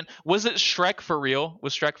down, but then was it Shrek for real?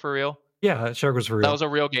 Was Shrek for real? Yeah, Shrek was for real. That was a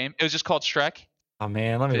real game. It was just called Shrek. Oh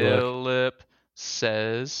man, let me look. Philip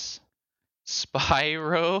says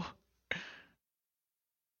Spyro,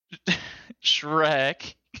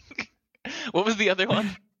 Shrek. What was the other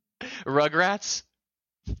one? Rugrats.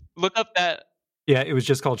 Look up that. Yeah, it was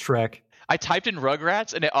just called Shrek. I typed in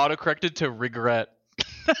Rugrats and it autocorrected to regret.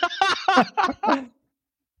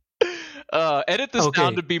 Edit this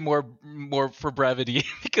down to be more for brevity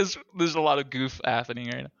because there's a lot of goof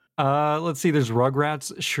happening right now. Let's see. There's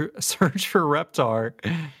Rugrats. Search for Reptar.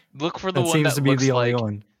 Look for the That one seems that to be looks the only like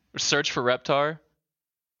one. Search for Reptar.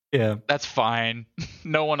 Yeah. That's fine.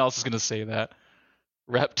 No one else is gonna say that.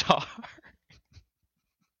 Reptar.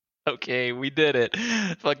 Okay, we did it.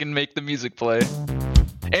 Fucking make the music play.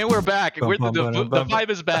 And we're back. Bum, We're bum, bum, the bum, bum. vibe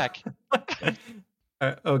is back.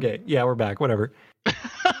 Okay. Yeah, we're back. Whatever.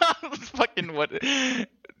 Fucking what?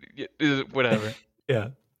 Whatever. Yeah.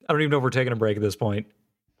 I don't even know if we're taking a break at this point.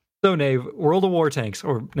 So, Nave, World of War Tanks,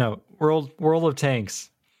 or no, World of Tanks.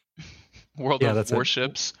 World Yeah, of that's it.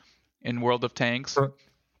 Warships and World of Tanks.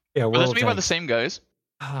 Yeah, Are World those of made by the Tanks. same guys?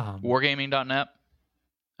 Um, Wargaming.net,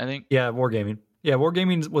 I think. Yeah, Wargaming. Yeah,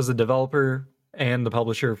 Wargaming was the developer and the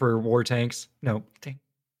publisher for War Tanks. No,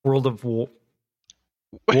 World of War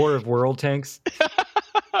of World Tanks.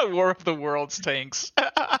 War of the Worlds Tanks.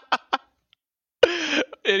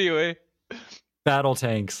 Anyway. Battle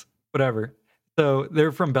Tanks. Whatever. So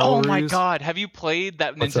they're from Belarus. Oh my god, have you played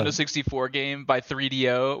that What's Nintendo that? 64 game by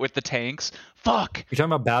 3DO with the tanks? Fuck. You're talking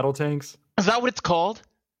about Battle Tanks? Is that what it's called?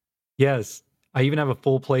 Yes. I even have a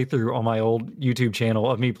full playthrough on my old YouTube channel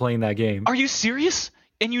of me playing that game. Are you serious?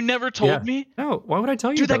 And you never told Yeah. me? No, why would I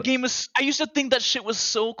tell you Dude, that about it? game was... I used to think that shit was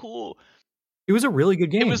so cool. It was a really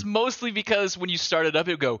good game. It was mostly because when you started up,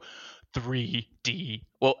 it would go 3D.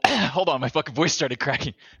 Well, hold on, my fucking voice started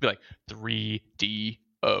cracking. It'd be like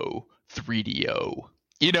 3DO, 3DO.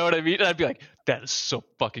 You know what I mean? And I'd be like, that is so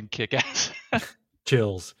fucking kick-ass.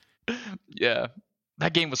 Chills. Yeah.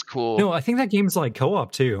 That game was cool. No, I think that game's like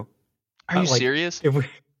co-op too. Are you like, serious? If we,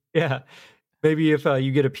 yeah, maybe if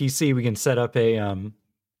you get a PC, we can set up a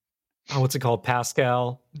what's it called,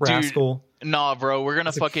 Pascal Rascal. Nah, bro, we're gonna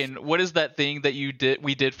It's a- fucking... What is that thing that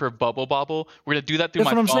we did for Bubble Bobble? We're gonna do that through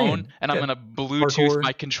That's my what I'm phone, saying. and I'm Yeah. gonna Bluetooth Hardcore.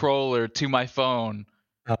 my controller to my phone.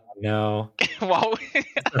 Oh no. Wow.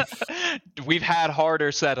 We've had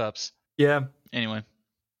harder setups. Yeah. Anyway,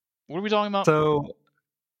 what are we talking about? So,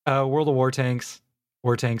 World of War Tanks,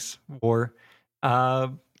 War.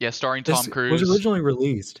 Yeah, starring This Tom Cruise. was originally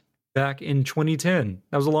released back in 2010.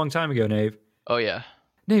 That was a long time ago, Nave. Oh yeah.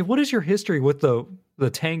 Nave, what is your history with the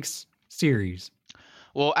Tanks series?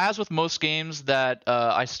 Well, as with most games that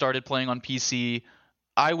I started playing on PC,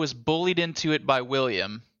 I was bullied into it by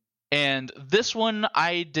William. And this one,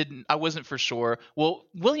 I wasn't for sure. Well,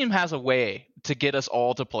 William has a way to get us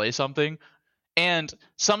all to play something. And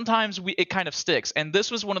sometimes it kind of sticks. And this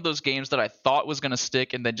was one of those games that I thought was going to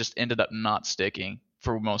stick and then just ended up not sticking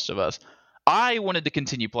for most of us. I wanted to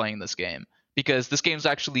continue playing this game because this game's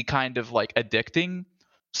actually kind of like addicting.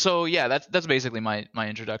 So yeah, that's basically my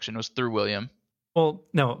introduction was through William. Well,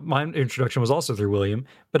 no, my introduction was also through William,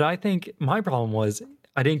 but I think my problem was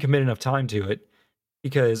I didn't commit enough time to it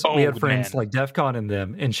because we had friends like DEFCON and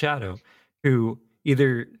them and Shadow who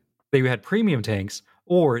either they had premium tanks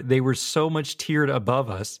or they were so much tiered above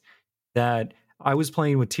us that I was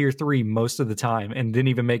playing with tier 3 most of the time and didn't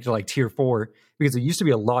even make it to like tier 4 because it used to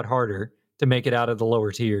be a lot harder to make it out of the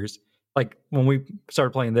lower tiers. Like when we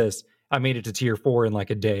started playing this, I made it to tier 4 in like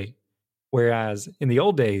a day. Whereas in the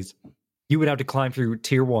old days, you would have to climb through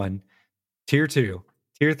tier 1, tier 2,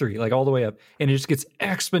 tier 3, like all the way up. And it just gets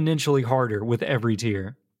exponentially harder with every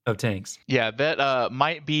tier of tanks. Yeah, that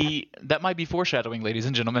might be foreshadowing, ladies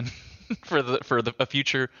and gentlemen, for a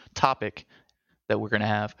future topic that we're gonna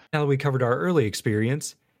have. Now that we covered our early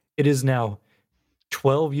experience, it is now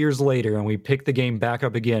 12 years later, and we pick the game back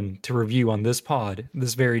up again to review on this pod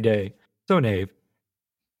this very day. So, Nave,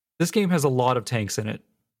 this game has a lot of tanks in it.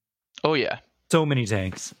 Oh yeah, So many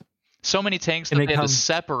tanks. so many tanks And that they they had come- to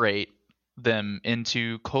separate them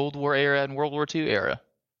into Cold War era and World War II era.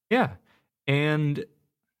 Yeah. And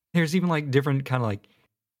there's even like different kind of like,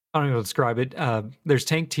 I don't know how to describe it. There's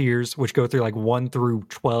tank tiers, which go through like 1 through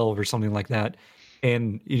 12 or something like that.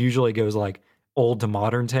 And it usually goes like old to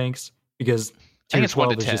modern tanks because I tier think it's 1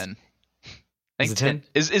 to 12 is just 10. I Is think it 10? 10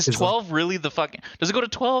 is Is it- 12 really the fucking... Does it go to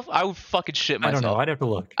 12? I would fucking shit I myself. don't know. I'd have to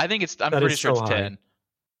look. I'm That pretty is sure so it's high. 10.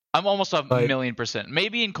 I'm almost a But- million%.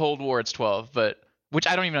 Maybe in Cold War it's 12, but which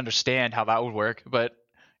I don't even understand how that would work, but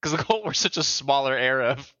because the Cold War is such a smaller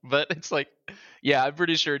era, but it's like, yeah, I'm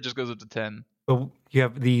pretty sure it just goes up to 10. But you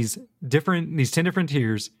have these 10 different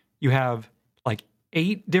tiers. You have like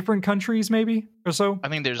 8 different countries, maybe or so, I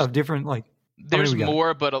think there's of different like. how many we got?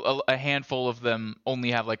 more, but a handful of them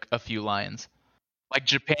only have like a few lines. Like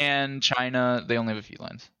Japan, China, they only have a few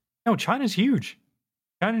lines. No, China's huge.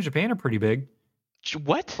 China and Japan are pretty big.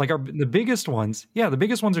 What? Like the biggest ones. Yeah, the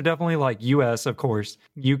biggest ones are definitely like US, of course,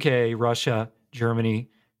 UK, Russia, Germany.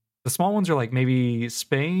 The small ones are like maybe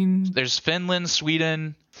Spain. There's Finland,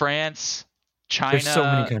 Sweden, France, China. There's so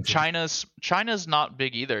many countries. China's not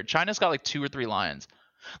big either. China's got like 2 or 3 lines.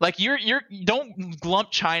 Like you don't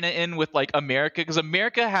lump China in with like America, because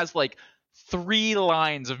America has like 3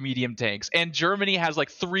 lines of medium tanks and Germany has like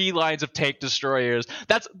 3 lines of tank destroyers.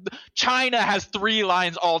 China has 3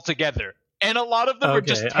 lines altogether. And a lot of them are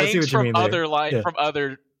just Okay, I see tanks what you from mean there. Yeah. from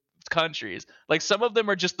other countries. Like some of them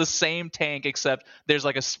are just the same tank, except there's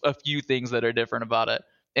like a few things that are different about it.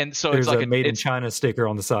 And so it's There's like a made in it's China sticker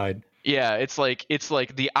on the side. yeah, it's like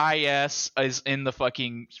the IS is in the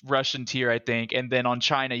fucking Russian tier, I think, and then on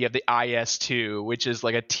China you have the IS-2, which is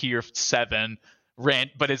like a tier 7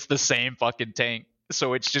 rent, but it's the same fucking tank.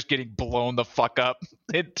 So it's just getting blown the fuck up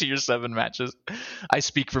in tier 7 matches. I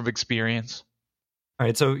speak from experience. All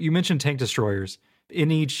right, so you mentioned tank destroyers. In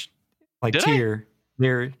each like Did I? tier,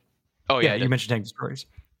 there Oh yeah, you mentioned tank destroyers.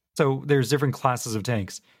 So there's different classes of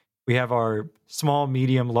tanks. We have our small,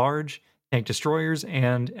 medium, large tank destroyers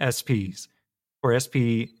and SPs, or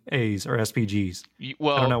SPAs or SPGs.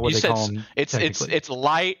 Well, I don't know what you they said call them. it's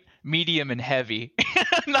light, medium, and heavy.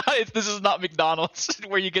 This is not McDonald's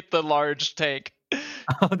where you get the large tank.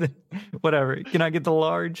 Whatever. Can I get the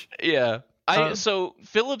large? Yeah. So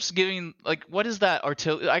Philip's giving like, what is that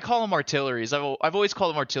artillery? I call them artilleries. I've always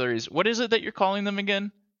called them artilleries. What is it that you're calling them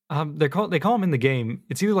again? They call them in the game.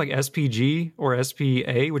 It's either like SPG or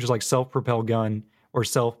SPA, which is like self-propelled gun or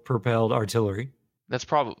self-propelled artillery. That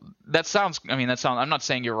sounds. I'm not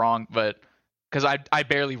saying you're wrong, but because I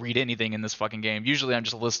barely read anything in this fucking game. Usually I'm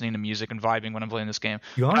just listening to music and vibing when I'm playing this game.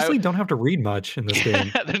 You honestly don't have to read much in this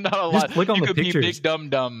game. There's not a Just lot. click on You the could pictures. be big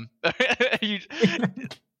dumb.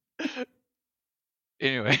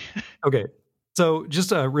 Anyway. Okay. So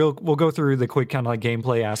just we'll go through the quick kind of like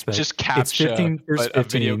gameplay aspect. Just CAPTCHA, but a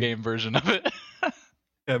video game version of it.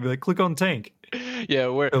 Yeah, be like, click on tank. Yeah,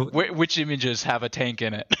 which images have a tank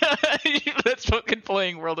in it? That's fucking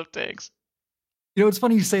playing World of Tanks. You know, it's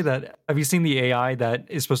funny you say that. Have you seen the AI that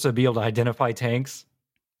is supposed to be able to identify tanks?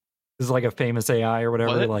 This is like a famous AI or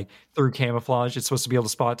whatever. What? Like through camouflage, it's supposed to be able to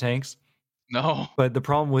spot tanks. No. But the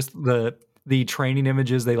problem with the training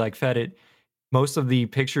images they like fed it, most of the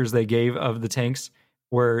pictures they gave of the tanks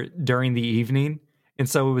were during the evening, and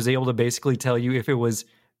so it was able to basically tell you if it was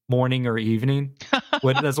morning or evening.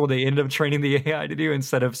 That's what they ended up training the AI to do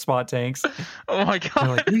instead of spot tanks. Oh my god! They're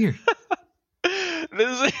like, weird.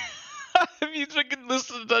 If you fucking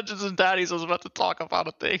listen to Dungeons and Daddies, I was about to talk about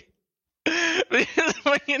a thing.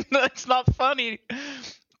 It's not funny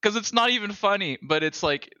because it's not even funny, but it's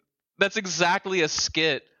like that's exactly a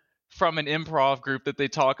skit from an improv group that they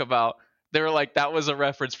talk about. They were like, that was a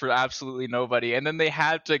reference for absolutely nobody, and then they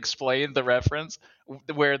had to explain the reference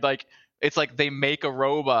where like it's like they make a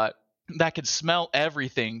robot that can smell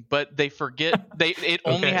everything, but they forget it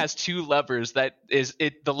only Okay. has 2 levers. The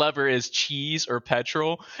lever is cheese or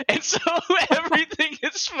petrol, and so everything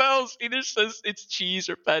it smells either says it's cheese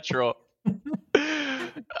or petrol.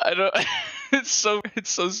 I don't. It's so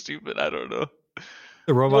stupid. I don't know.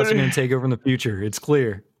 The robots are going to take over in the future. It's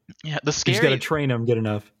clear. Yeah, You just got to train them good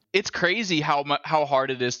enough. It's crazy how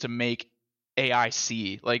hard it is to make AI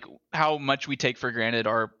see, like how much we take for granted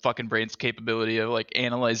our fucking brain's capability of like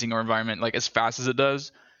analyzing our environment like as fast as it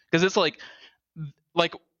does. Because it's like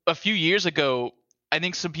a few years ago, I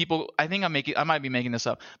think I might be making this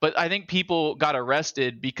up, but I think people got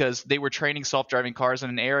arrested because they were training self-driving cars in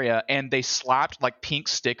an area and they slapped like pink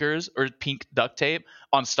stickers or pink duct tape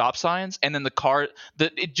on stop signs, and then the car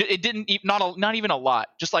it didn't not even a lot,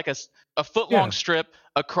 just like a foot long strip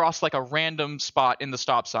across like a random spot in the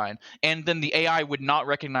stop sign, and then the AI would not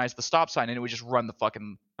recognize the stop sign and it would just run the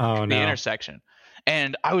fucking the intersection.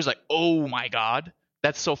 And I was like, oh my god,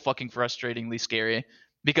 that's so fucking frustratingly scary,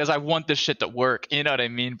 because I want this shit to work, you know what I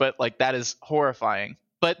mean? But like that is horrifying.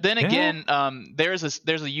 But then again, there's a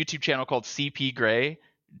YouTube channel called CPG Gray.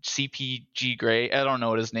 I don't know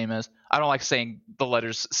what his name is. I don't like saying the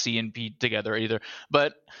letters C and P together either.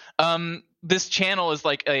 But this channel is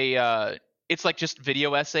like it's like just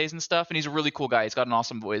video essays and stuff, and he's a really cool guy. He's got an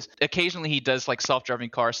awesome voice. Occasionally he does like self-driving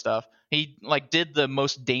car stuff. He like did the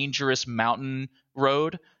most dangerous mountain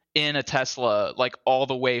road in a Tesla, like all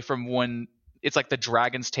the way from when it's like the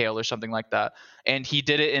Dragon's Tail or something like that, and he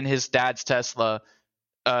did it in his dad's Tesla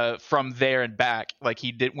from there and back. Like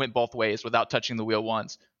he went both ways without touching the wheel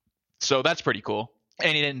once. So that's pretty cool,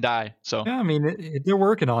 and he didn't die. So yeah, I mean they're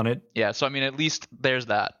working on it. Yeah, so I mean at least there's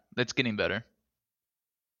that. It's getting better.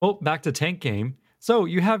 Well, back to tank game. So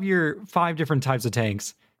you have your 5 different types of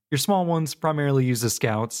tanks. Your small ones primarily use as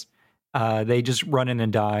scouts. They just run in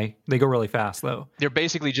and die. They go really fast though. They're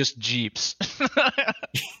basically just Jeeps.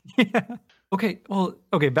 Yeah. Okay,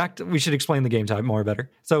 we should explain the game type more better.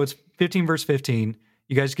 So it's 15 versus 15.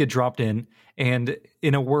 You guys get dropped in, and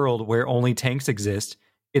in a world where only tanks exist,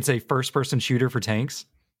 it's a first-person shooter for tanks.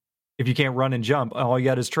 if you can't run and jump, all you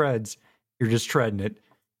got is treads. You're just treading it,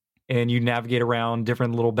 and you navigate around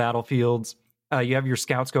different little battlefields. You have your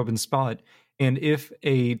scout scope and spot, and if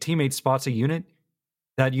a teammate spots a unit,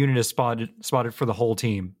 that unit is spotted for the whole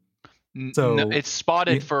team. So no, it's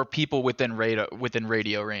spotted for people within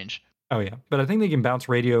radio range. Oh yeah, but I think they can bounce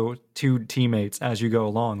radio to teammates as you go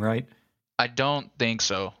along, right? I don't think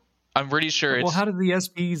so. I'm pretty sure it's... Well, how did the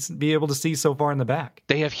SPs be able to see so far in the back?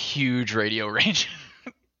 They have huge radio range.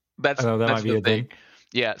 that's might be the a thing. thing.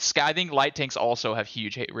 Yeah, I think light tanks also have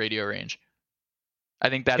huge radio range. I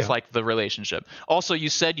think that's like the relationship. Also, you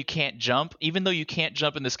said you can't jump. Even though you can't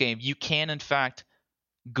jump in this game, you can in fact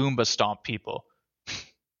Goomba stomp people.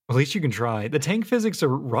 At least you can try. The tank physics are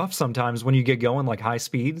rough sometimes when you get going like high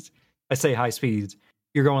speeds. I say high speeds.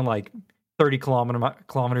 You're going like 30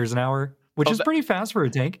 kilometers an hour, which is pretty fast for a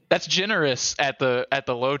tank. That's generous at the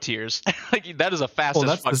low tiers. Like that is a fast. Well,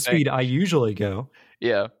 that's the speed I usually go.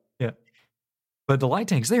 Yeah. Yeah. But the light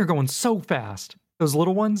tanks, they are going so fast. Those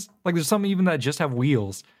little ones, like there's some even that just have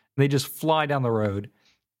wheels. And they just fly down the road.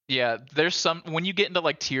 Yeah, there's some when you get into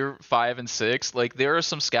like tier 5 and 6, like there are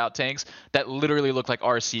some scout tanks that literally look like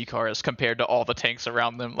RC cars compared to all the tanks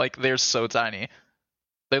around them. Like they're so tiny.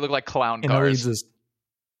 They look like clown cars. And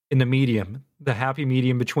in the medium, the happy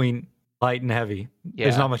medium between light and heavy. Yeah.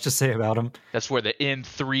 There's not much to say about them. That's where the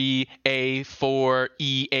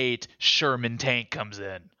N3A4E8 Sherman tank comes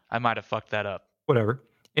in. I might have fucked that up. Whatever.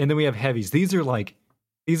 And then we have heavies. These are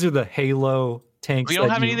the Halo tanks. We don't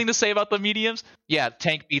have anything to say about the mediums? Yeah,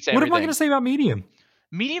 tank beats everything. What am I going to say about medium?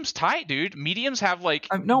 Medium's tight, dude. Mediums have like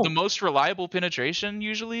the most reliable penetration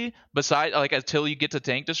usually, besides like until you get to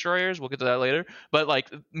tank destroyers. We'll get to that later. But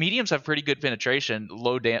like mediums have pretty good penetration,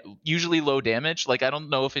 usually low damage. Like I don't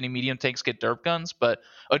know if any medium tanks get derp guns, but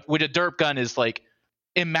with a derp gun is like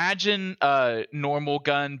imagine a normal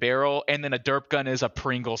gun barrel and then a derp gun is a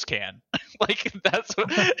Pringles can. Like that's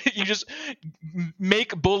what you just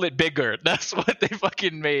make bullet bigger. That's what they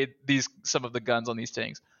fucking made some of the guns on these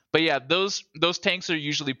tanks. But yeah, those tanks are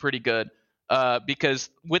usually pretty good because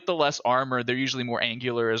with the less armor, they're usually more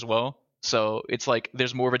angular as well. So it's like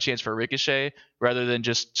there's more of a chance for ricochet rather than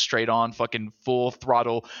just straight on fucking full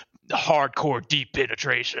throttle, hardcore deep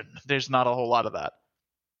penetration. There's not a whole lot of that.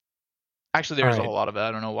 Actually, there's a whole lot of it.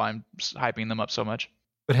 I don't know why I'm hyping them up so much.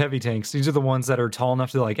 But heavy tanks, these are the ones that are tall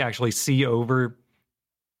enough to like actually see over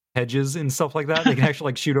hedges and stuff like that. They can actually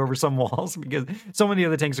like shoot over some walls because so many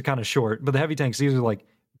other tanks are kind of short. But the heavy tanks, these are like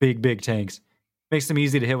big tanks. Makes them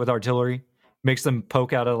easy to hit with artillery. Makes them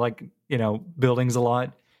poke out of like, buildings a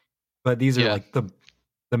lot. But these are like the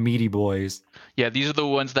meaty boys. Yeah, these are the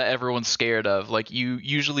ones that everyone's scared of. Like you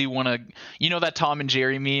usually want to, that Tom and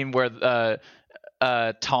Jerry meme where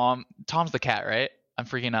Tom's the cat, right? I'm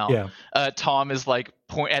freaking out. Yeah. Tom is like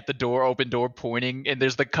point at the door, open door, pointing, and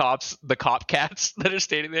there's the cop cats that are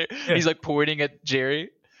standing there. Yeah. He's like pointing at Jerry.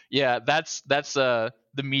 Yeah, that's the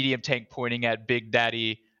medium tank pointing at Big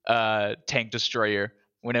Daddy tank destroyer.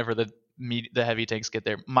 Whenever the heavy tanks get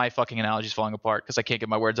there, my fucking analogy's falling apart because I can't get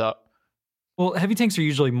my words out. Well, heavy tanks are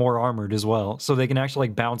usually more armored as well, so they can actually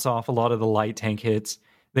like bounce off a lot of the light tank hits.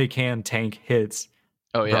 They can tank hits.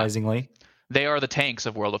 Oh yeah, surprisingly. They are the tanks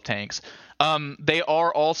of World of Tanks. They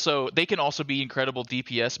can also be incredible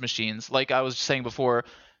DPS machines. Like I was saying before,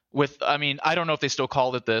 I don't know if they still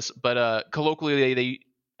call it this, but colloquially they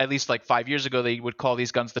at least like 5 years ago they would call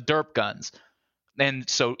these guns the derp guns. And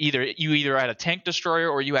so you had a tank destroyer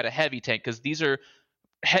or you had a heavy tank because these are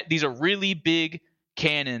really big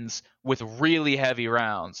cannons with really heavy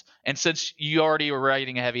rounds. And since you already were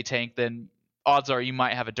riding a heavy tank, then odds are you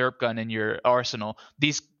might have a derp gun in your arsenal.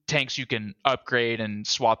 These tanks you can upgrade and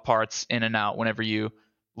swap parts in and out whenever you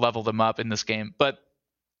level them up in this game. But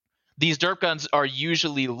these derp guns are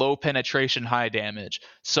usually low penetration, high damage.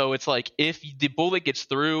 So it's like if the bullet gets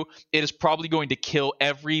through, it is probably going to kill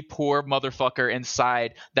every poor motherfucker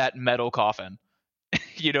inside that metal coffin.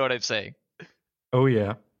 You know what I'm saying? Oh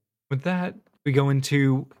yeah. With that, we go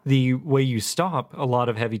into the way you stop a lot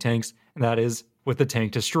of heavy tanks, and that is with the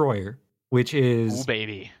tank destroyer, which is... Ooh,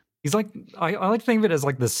 baby. He's like, I like to think of it as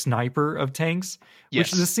like the sniper of tanks,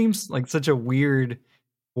 which this seems like such a weird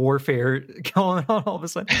warfare going on all of a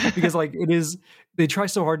sudden because like it is, they try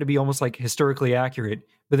so hard to be almost like historically accurate,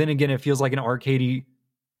 but then again, it feels like an arcadey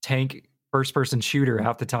tank first person shooter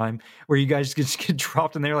half the time where you guys just get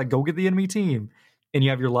dropped in there like, go get the enemy team. And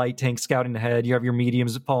you have your light tanks scouting ahead, you have your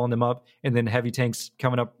mediums following them up, and then heavy tanks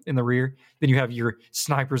coming up in the rear. Then you have your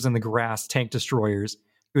snipers in the grass tank destroyers,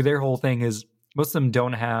 who their whole thing is, most of them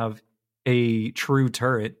don't have a true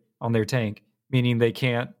turret on their tank, meaning they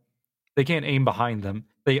can't aim behind them.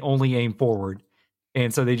 They only aim forward.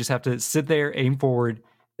 And so they just have to sit there, aim forward.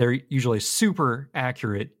 they're usually super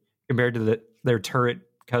accurate compared to their turret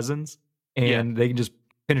cousins, and they can just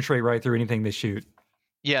penetrate right through anything they shoot.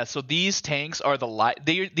 Yeah, so these tanks are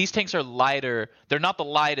these tanks are lighter. They're not the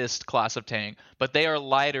lightest class of tank, but they are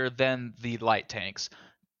lighter than the light tanks.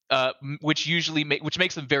 Which which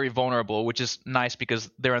makes them very vulnerable, which is nice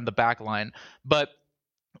because they're in the back line. But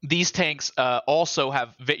these tanks also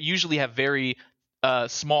usually have very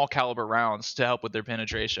small caliber rounds to help with their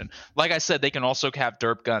penetration. Like I said, they can also have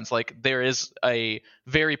derp guns. Like there is a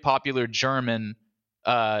very popular German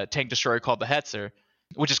tank destroyer called the Hetzer,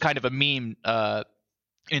 which is kind of a meme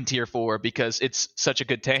in Tier 4 because it's such a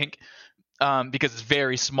good tank. Because it's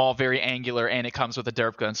very small, very angular, and it comes with a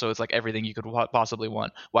derp gun, so it's like everything you could possibly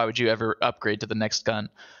want. Why would you ever upgrade to the next gun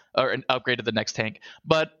or upgrade to the next tank?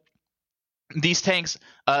 But these tanks,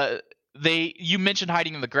 you mentioned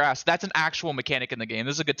hiding in the grass. That's an actual mechanic in the game.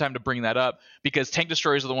 This is a good time to bring that up because tank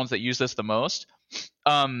destroyers are the ones that use this the most.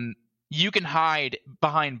 You can hide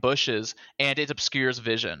behind bushes, and it obscures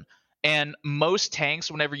vision. And most tanks,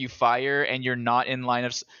 whenever you fire and you're not in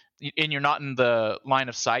the line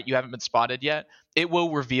of sight, you haven't been spotted yet, it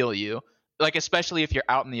will reveal you. Like especially if you're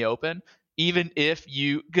out in the open, even if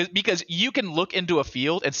because you can look into a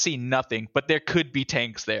field and see nothing, but there could be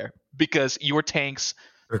tanks there because your tanks.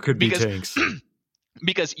 There could be tanks.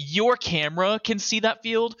 Because your camera can see that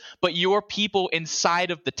field, but your people inside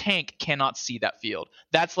of the tank cannot see that field.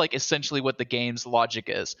 That's like essentially what the game's logic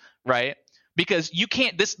is, right? Because you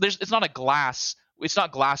can't. It's not a glass. It's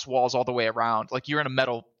not glass walls all the way around. Like you're in a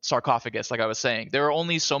metal sarcophagus, like I was saying. There are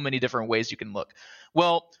only so many different ways you can look.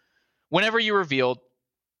 Well, whenever you're revealed,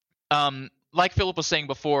 like Philip was saying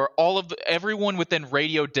before, everyone within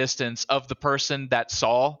radio distance of the person that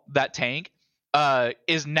saw that tank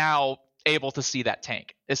is now able to see that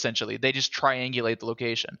tank. Essentially, they just triangulate the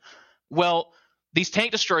location. Well, these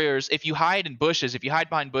tank destroyers, if you hide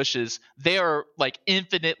behind bushes, they are like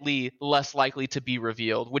infinitely less likely to be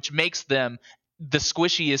revealed, which makes them the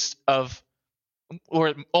squishiest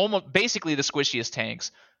or almost basically the squishiest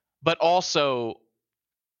tanks. But also,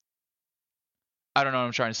 I don't know what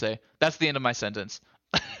I'm trying to say. That's the end of my sentence.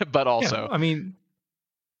 But also, I mean,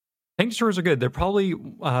 tank destroyers are good. They're probably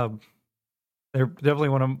they're definitely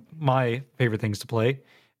one of my favorite things to play.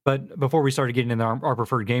 But before we started getting into our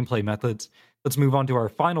preferred gameplay methods, let's move on to our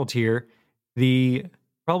final tier. I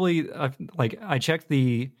checked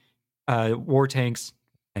the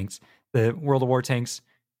the World of War Tanks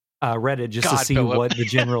Reddit just to see Philip. what the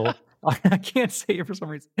general. I can't say it for some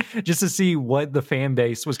reason. Just to see what the fan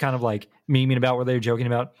base was kind of like memeing about, what they were joking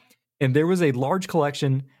about, and there was a large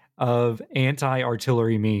collection of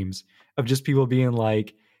anti-artillery memes of just people being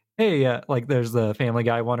like, hey, like there's the Family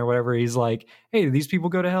Guy one or whatever. He's like, hey, do these people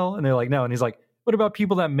go to hell? And they're like, no. And he's like, what about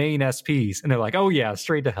people that main SPs? And they're like, oh yeah,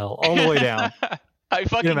 straight to hell, all the way down. I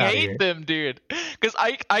fucking hate them, dude. Because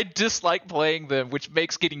I dislike playing them, which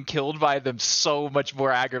makes getting killed by them so much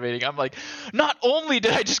more aggravating. I'm like, not only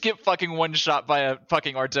did I just get fucking one shot by a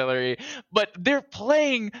fucking artillery, but they're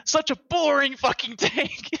playing such a boring fucking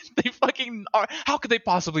tank. They fucking are. How could they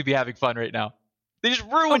possibly be having fun right now? They just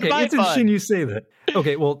ruined my fun. It's interesting you say that.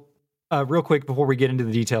 Okay, well, real quick before we get into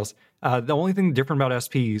the details, the only thing different about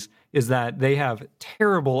SPs is that they have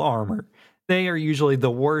terrible armor. They are usually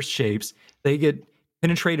the worst shapes. They get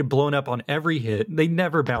penetrated, blown up on every hit. They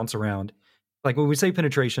never bounce around. Like when we say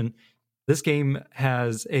penetration, this game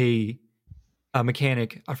has a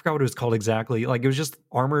mechanic. I forgot what it was called exactly. Like it was just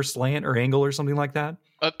armor slant or angle or something like that.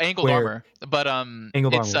 Angled armor, but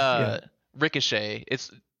it's armor, ricochet.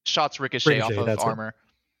 It's shots ricochet off of armor.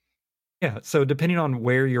 Yeah, so depending on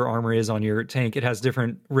where your armor is on your tank, it has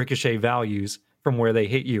different ricochet values from where they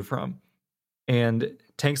hit you from. And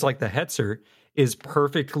tanks like the Hetzer is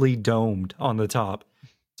perfectly domed on the top.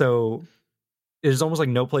 So there's almost like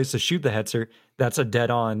no place to shoot the Hetzer. That's a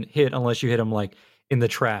dead-on hit unless you hit him like in the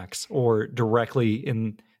tracks or directly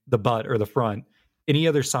in the butt or the front. Any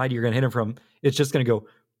other side you're going to hit him from, it's just going to go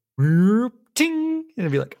ting, and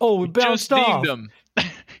it'll be like, oh, it bounced just off. Them.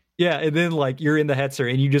 Yeah, and then like you're in the Hetzer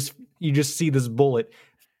and you just see this bullet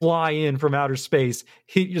fly in from outer space,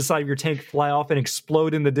 hit the side of your tank, fly off and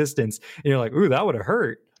explode in the distance. And you're like, ooh, that would have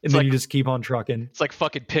hurt. And then you just keep on trucking. It's like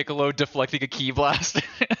fucking Piccolo deflecting a key blast.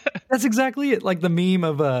 That's exactly it. Like the meme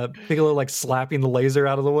of Piccolo like slapping the laser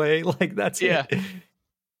out of the way. Like that's it.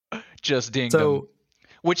 Just ding them.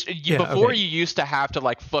 Which before you used to have to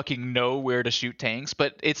like fucking know where to shoot tanks,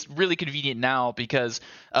 but it's really convenient now because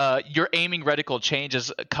your aiming reticle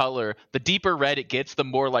changes color. The deeper red it gets, the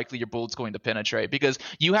more likely your bullet's going to penetrate, because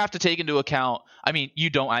you have to take into account, I mean, you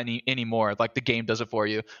don't anymore, like the game does it for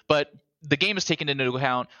you, but the game is taken into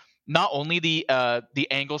account not only the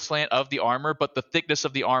angle slant of the armor, but the thickness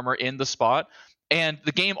of the armor in the spot. And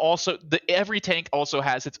the game also, every tank also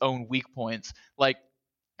has its own weak points. Like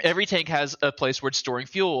every tank has a place where it's storing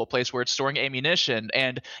fuel, a place where it's storing ammunition,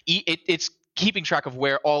 and it's keeping track of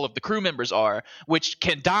where all of the crew members are, which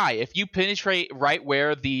can die if you penetrate right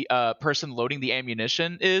where the person loading the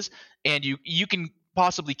ammunition is, and you can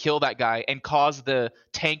possibly kill that guy and cause the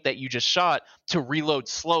tank that you just shot to reload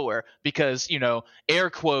slower because, air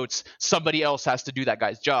quotes, somebody else has to do that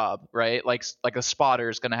guy's job, right? Like a spotter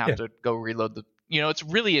is going to have to go reload the, it's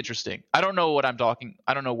really interesting. I don't know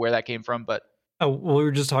where that came from, but. Oh, well, we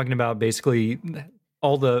were just talking about basically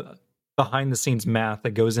all the behind the scenes math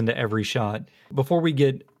that goes into every shot. Before we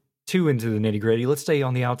get too into the nitty gritty, let's stay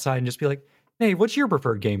on the outside and just be like, hey, what's your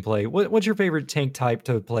preferred gameplay? What's your favorite tank type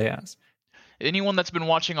to play as? Anyone that's been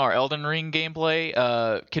watching our Elden Ring gameplay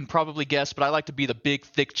can probably guess, but I like to be the big,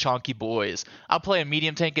 thick, chonky boys. I'll play a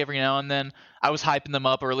medium tank every now and then. I was hyping them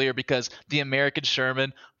up earlier because the American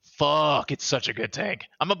Sherman, fuck, it's such a good tank.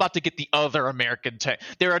 I'm about to get the other American tank.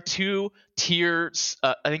 There are two tiers,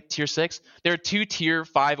 I think tier 6. There are two tier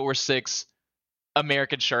 5 or 6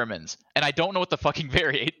 American Shermans, and I don't know what the fucking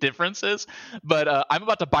difference is, but I'm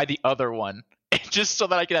about to buy the other one. Just so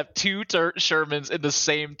that I can have two Shermans in the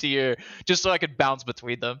same tier, just so I can bounce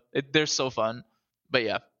between them. They're so fun. But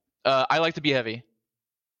yeah, I like to be heavy.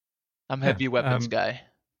 I'm a heavy weapons guy.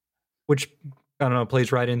 Which, I don't know,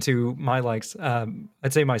 plays right into my likes.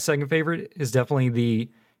 I'd say my second favorite is definitely the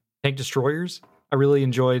tank destroyers. I really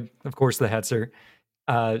enjoyed, of course, the Hetzer.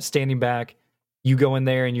 Standing back, you go in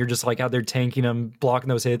there and you're just like out there tanking them, blocking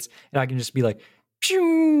those hits, and I can just be like,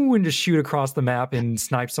 pew, and just shoot across the map and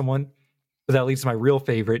snipe someone. But that leads to my real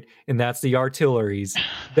favorite, and that's the artilleries.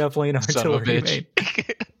 Definitely an artillery mate.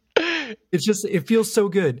 It feels so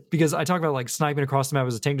good because I talk about like sniping across the map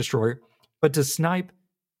as a tank destroyer, but to snipe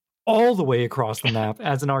all the way across the map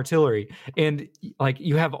as an artillery, and like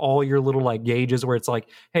you have all your little like gauges where it's like,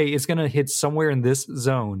 hey, it's gonna hit somewhere in this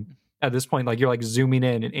zone at this point. Like you're like zooming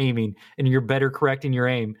in and aiming, and you're better correcting your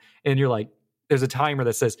aim, and you're like, there's a timer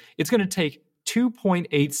that says it's gonna take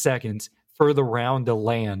 2.8 seconds for the round to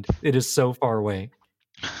land. It is so far away.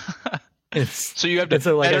 So you have to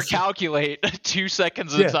better calculate 2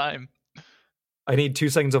 seconds of time. I need 2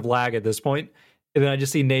 seconds of lag at this point. And then I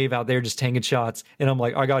just see Nave out there just tanking shots. And I'm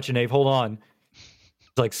like, I got you, Nave. Hold on.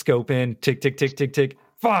 It's like scope in, tick, tick, tick, tick, tick,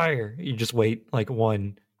 fire. You just wait like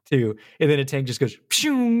 1, 2. And then a tank just goes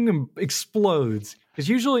pshung and explodes. Because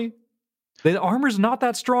usually the armor's not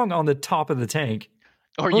that strong on the top of the tank.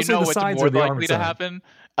 Or Mostly what's more likely to happen?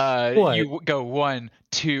 You go 1,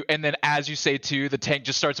 2, and then as you say 2, the tank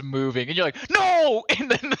just starts moving, and you're like, no! And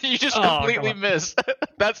then you just completely miss.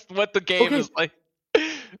 That's what the game is like.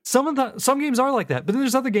 Some games are like that, but then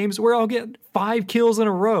there's other games where I'll get 5 kills in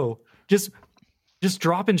a row, just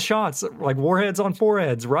dropping shots like warheads on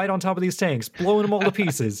foreheads right on top of these tanks, blowing them all to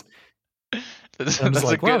pieces. I'm just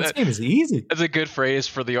like, wow, this game is easy. That's a good phrase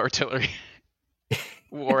for the artillery.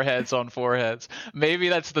 Warheads on foreheads. Maybe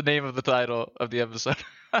that's the name of the title of the episode.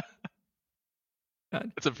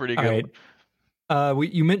 It's a pretty good one.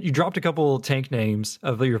 You dropped a couple tank names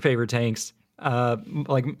of your favorite tanks.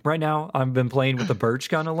 Like right now, I've been playing with the Birch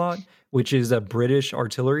gun a lot, which is a British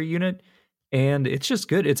artillery unit, and it's just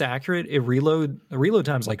good. It's accurate. The reload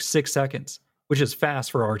time's like 6 seconds, which is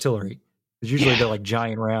fast for artillery. Because usually they're like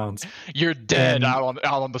giant rounds. You're dead out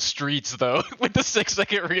on the streets though with the 6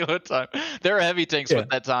 second reload time. There are heavy tanks with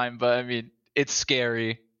that time, but I mean it's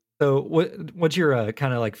scary. So what's your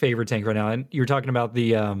kind of like favorite tank right now? And you were talking about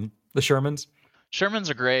the Shermans. Shermans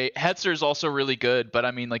are great. Hetzer is also really good, but I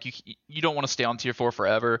mean like you don't want to stay on tier 4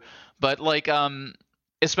 forever. But like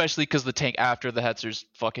especially because the tank after the Hetzer's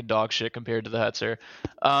fucking dog shit compared to the Hetzer.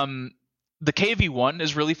 The KV-1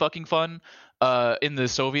 is really fucking fun. In the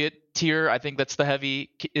Soviet tier, I think that's the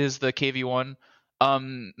heavy is the KV-1.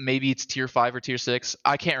 Maybe it's tier 5 or tier 6.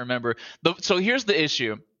 I can't remember. So here's the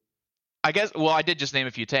issue. I guess, well, I did just name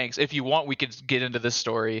a few tanks. If you want, we could get into this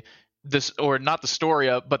story. Or not the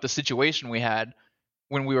story, but the situation we had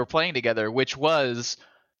when we were playing together, which was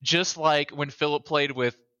just like when Philip played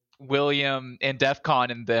with William and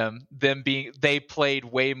DEFCON and they played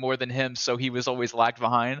way more than him, so he was always lagged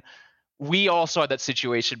behind. We also had that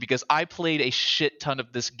situation because I played a shit ton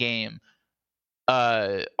of this game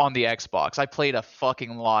on the Xbox. I played a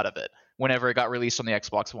fucking lot of it whenever it got released on the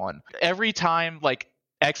Xbox One. Every time like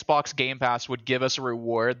Xbox Game Pass would give us a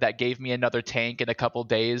reward that gave me another tank in a couple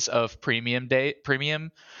days of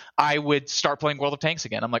premium, I would start playing World of Tanks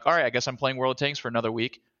again. I'm like, all right, I guess I'm playing World of Tanks for another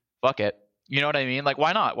week. Fuck it. You know what I mean? Like,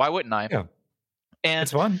 why not? Why wouldn't I? Yeah.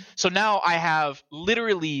 It's And fun. so now I have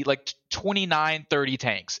literally like 29, 30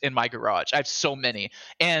 tanks in my garage. I have so many.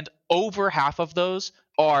 And over half of those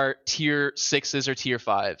are tier 6s or tier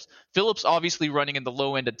 5s. Philip's obviously running in the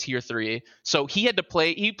low end of tier 3. So he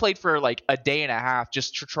played for like a day and a half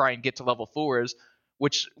just to try and get to level 4s,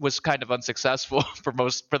 which was kind of unsuccessful for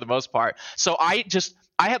the most part. So I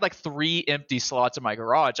had like 3 empty slots in my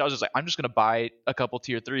garage. I was just like, I'm just gonna buy a couple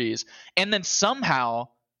tier 3s. And then somehow,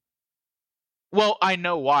 well, I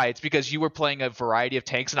know why. It's because you were playing a variety of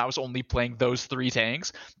tanks and I was only playing those 3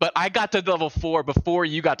 tanks. But I got to level 4 before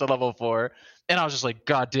you got to level 4. And I was just like,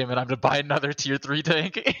 God damn it, I'm going to buy another tier 3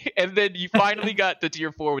 tank. And then you finally got to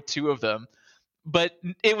tier 4 with 2 of them. But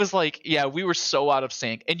it was like, yeah, we were so out of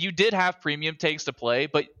sync. And you did have premium tanks to play,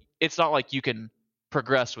 but it's not like you can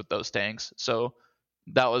progress with those tanks. So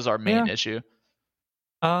that was our main issue.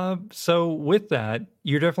 So with that,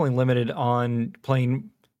 you're definitely limited on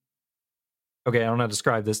playing. Okay, I don't know how to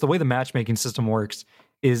describe this. The way the matchmaking system works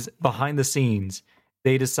is behind the scenes,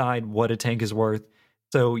 they decide what a tank is worth.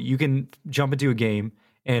 So you can jump into a game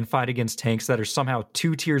and fight against tanks that are somehow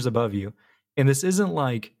 2 tiers above you. And this isn't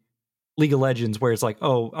like League of Legends where it's like,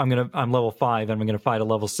 oh, I'm level 5 and I'm gonna fight a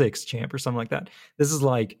level 6 champ or something like that. This is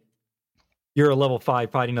like you're a level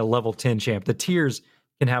 5 fighting a level 10 champ. The tiers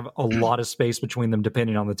can have a lot of space between them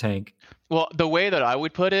depending on the tank. Well, the way that I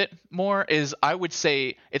would put it more is I would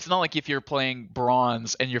say it's not like if you're playing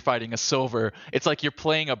bronze and you're fighting a silver. It's like you're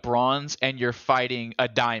playing a bronze and you're fighting a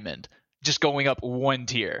diamond, just going up 1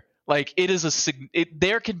 tier. Like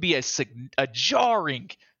there can be a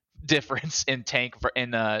jarring difference in tank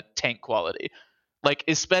quality. Like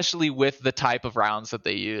especially with the type of rounds that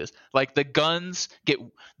they use. Like the guns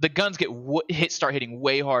start hitting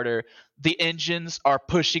way harder. The engines are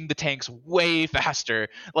pushing the tanks way faster.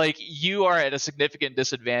 Like you are at a significant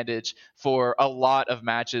disadvantage for a lot of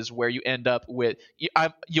matches where you end up with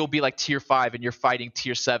you'll be like tier 5 and you're fighting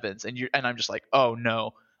tier 7s and I'm just like, "Oh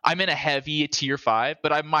no. I'm in a heavy tier 5,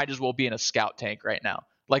 but I might as well be in a scout tank right now."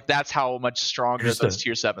 Like that's how much stronger those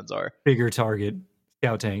tier 7s are. Bigger target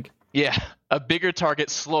scout tank. Yeah, a bigger target,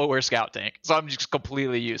 slower scout tank. So I'm just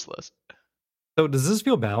completely useless. So does this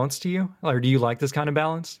feel balanced to you? Or do you like this kind of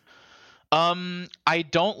balance? I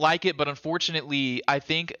don't like it, but unfortunately, I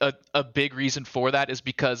think a big reason for that is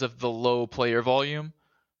because of the low player volume.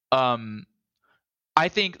 I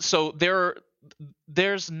think so.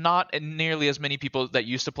 There's not nearly as many people that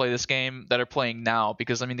used to play this game that are playing now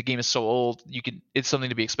because I mean the game is so old. It's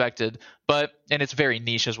something to be expected, and it's very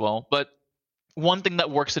niche as well. But one thing that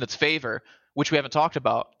works in its favor, which we haven't talked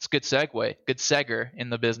about, it's good segue, good segger in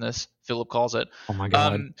the business, Philip calls it. Oh my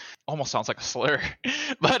god. Almost sounds like a slur.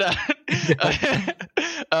 But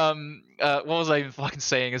what was I even fucking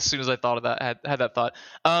saying as soon as I thought of that, had that thought?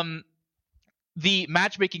 The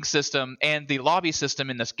matchmaking system and the lobby system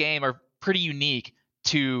in this game are pretty unique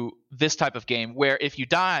to this type of game where if you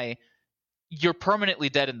die, you're permanently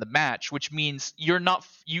dead in the match, which means you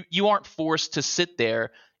aren't forced to sit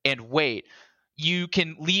there and wait. You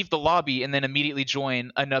can leave the lobby and then immediately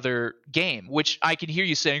join another game, which I can hear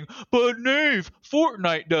you saying, but Nave,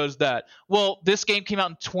 Fortnite does that. Well, this game came out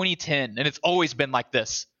in 2010, and it's always been like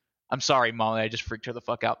this. I'm sorry, Molly, I just freaked her the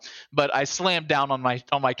fuck out. But I slammed down on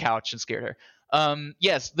my couch and scared her.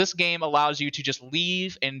 Yes, this game allows you to just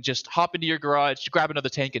leave and just hop into your garage, grab another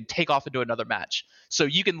tank, and take off into another match. So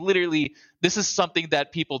you can literally – this is something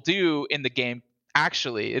that people do in the game.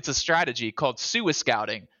 Actually, it's a strategy called Sua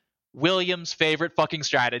Scouting. William's favorite fucking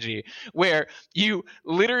strategy, where you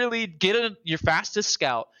literally get your fastest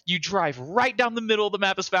scout, you drive right down the middle of the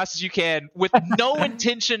map as fast as you can with no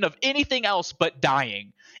intention of anything else but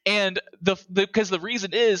dying. And because the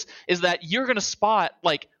reason is that you're going to spot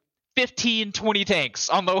like 15, 20 tanks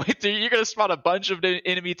on the way through. You're going to spot a bunch of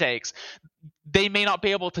enemy tanks. They may not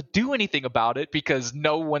be able to do anything about it because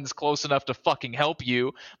no one's close enough to fucking help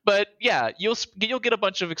you. But yeah, you'll get a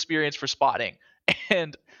bunch of experience for spotting.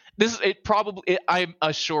 And I'm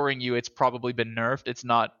assuring you it's probably been nerfed. It's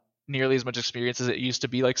not nearly as much experience as it used to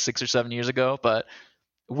be like 6 or 7 years ago, but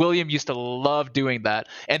William used to love doing that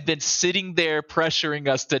and then sitting there pressuring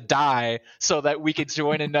us to die so that we could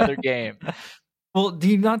join another game. Well, do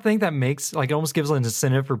you not think that makes it almost gives an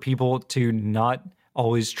incentive for people to not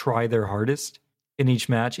always try their hardest in each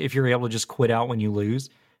match if you're able to just quit out when you lose?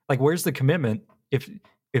 Like, where's the commitment? If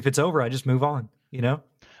it's over, I just move on, you know?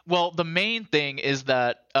 Well, the main thing is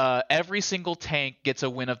that every single tank gets a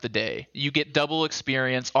win of the day. You get double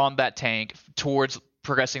experience on that tank towards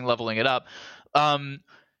progressing, leveling it up.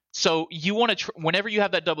 So you want to, whenever you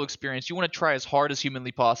have that double experience, you want to try as hard as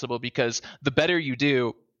humanly possible because the better you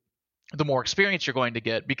do, the more experience you're going to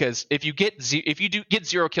get. Because if you do get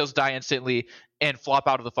 0 kills, die instantly, and flop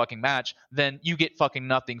out of the fucking match, then you get fucking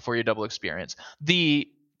nothing for your double experience. The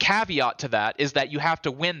caveat to that is that you have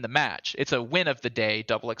to win the match. It's a win of the day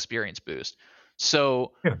double experience boost.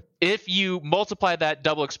 So Yeah. if you multiply that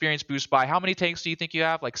double experience boost by, how many tanks do you think you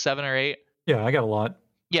have? Like 7 or 8? Yeah, I got a lot.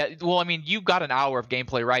 Yeah, well, I mean, you've got an hour of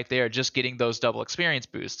gameplay right there just getting those double experience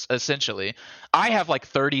boosts, essentially. I have like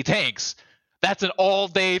 30 tanks. That's an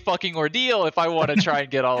all-day fucking ordeal if I want to try and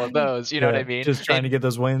get all of those. You know what I mean? Just trying to get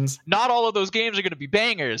those wins. Not all of those games are going to be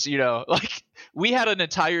bangers, you know? Like, we had an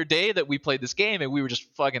entire day that we played this game, and we were just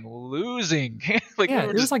fucking losing. Like, yeah, we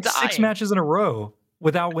were it was just like dying. 6 matches in a row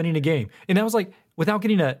without winning a game. And that was like without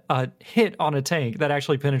getting a hit on a tank that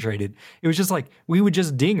actually penetrated. It was just like we would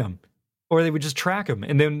just ding them, or they would just track them,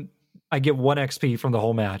 and then I get 1 XP from the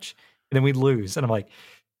whole match, and then we'd lose. And I'm like,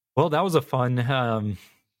 well, that was a fun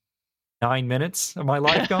 9 minutes of my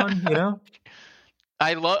life gone, you know?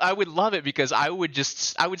 I would love it because I would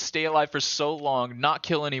stay alive for so long, not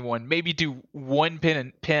kill anyone, maybe do one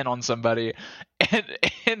pin on somebody,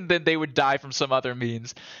 and then they would die from some other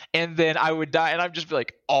means, and then I would die, and I'd just be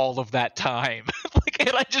like, all of that time, like,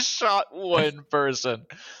 and I just shot one person.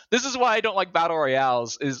 This is why I don't like battle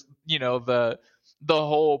royales. Is, you know, the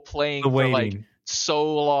whole playing for like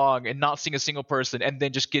so long and not seeing a single person and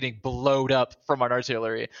then just getting blowed up from an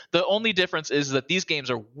artillery. The only difference is that these games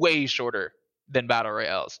are way shorter than battle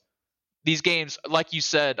royales. These games, like you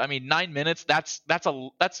said, I mean, 9 minutes, that's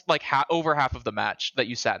like over half of the match that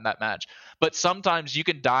you sat in that match. But sometimes you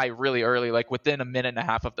can die really early, like within a minute and a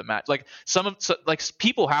half of the match. Like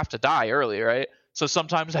people have to die early, right? So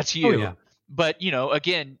sometimes that's you. Oh, yeah. But, you know,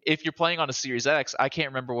 again, if you're playing on a Series X, I can't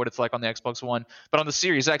remember what it's like on the Xbox One, but on the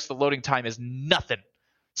Series X, the loading time is nothing.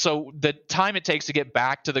 So the time it takes to get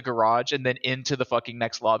back to the garage and then into the fucking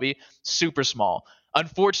next lobby, super small.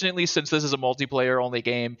 Unfortunately, since this is a multiplayer only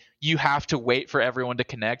game, you have to wait for everyone to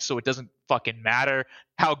connect, so it doesn't fucking matter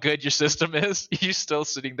how good your system is. You're still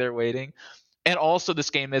sitting there waiting. And also, this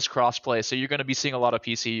game is crossplay, so you're going to be seeing a lot of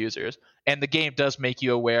PC users. And the game does make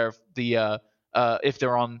you aware of the if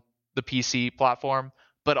they're on the PC platform.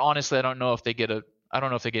 But honestly, I don't know if they get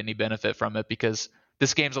any benefit from it, because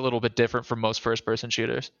this game's a little bit different from most first-person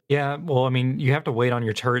shooters. Yeah, well, I mean, you have to wait on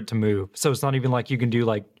your turret to move, so it's not even like you can do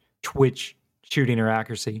like Twitch shooting or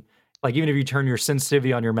accuracy. Like, even if you turn your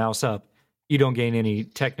sensitivity on your mouse up, you don't gain any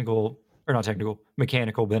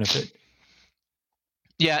mechanical benefit.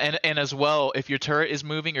 Yeah, and as well, if your turret is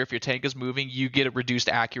moving or if your tank is moving, you get a reduced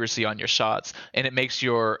accuracy on your shots, and it makes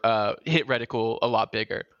your hit reticle a lot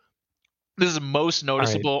bigger. This is most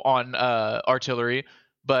noticeable on artillery,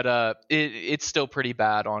 but it's still pretty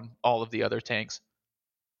bad on all of the other tanks.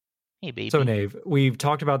 Hey, baby. So, Nave, we've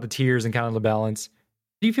talked about the tiers and kind of the balance.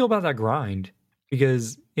 How do you feel about that grind?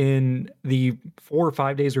 Because in the 4 or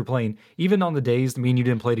 5 days we're playing, even on the days that me and you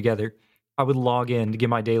didn't play together, I would log in to get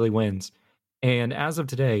my daily wins. And as of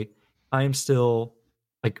today, I am still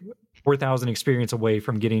like 4,000 experience away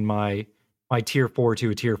from getting my tier 4 to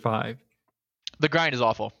a tier 5. The grind is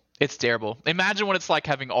awful. It's terrible. Imagine what it's like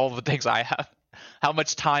having all the things I have. How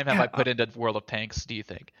much time have I put into World of Tanks, do you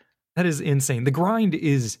think? That is insane. The grind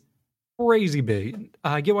is crazy big.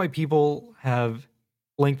 I get why people have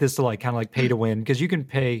linked this to like kind of like pay to win, because you can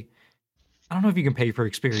pay. I don't know if you can pay for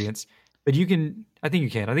experience, but you can. I think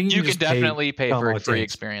you can. I think you can definitely pay for free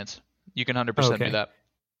experience. You can 100% do that.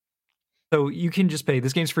 So you can just pay.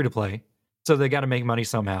 This game's free to play, so they got to make money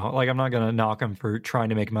somehow. Like, I'm not gonna knock them for trying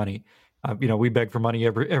to make money. You know, we beg for money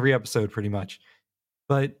every episode pretty much,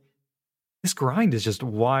 but this grind is just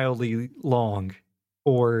wildly long.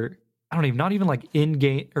 Or I don't even, not even like in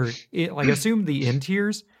game, or like assume the end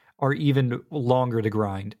tiers are even longer to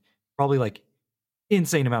grind. Probably like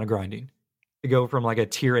insane amount of grinding to go from like a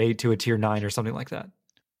tier 8 to a tier 9 or something like that.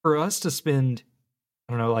 For us to spend,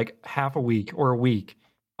 I don't know, like half a week or a week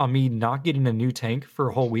on me not getting a new tank for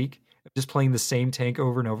a whole week, just playing the same tank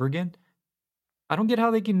over and over again, I don't get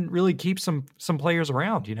how they can really keep some players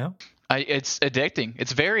around, you know? It's addicting.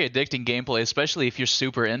 It's very addicting gameplay, especially if you're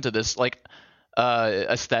super into this like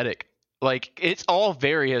aesthetic. Like, it's all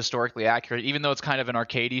very historically accurate, even though it's kind of an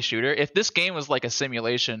arcadey shooter. If this game was like a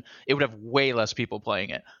simulation, it would have way less people playing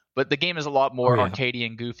it. But the game is a lot more arcadey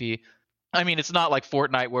and goofy. I mean, it's not like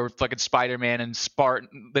Fortnite where fucking Spider-Man and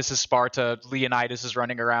this is Sparta, Leonidas is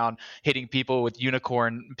running around hitting people with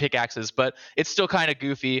unicorn pickaxes, but it's still kind of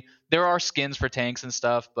goofy. There are skins for tanks and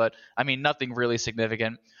stuff, but I mean, nothing really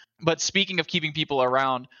significant. But speaking of keeping people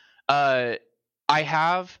around, I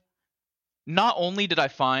have, not only did I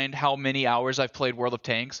find how many hours I've played World of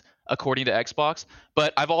Tanks according to Xbox,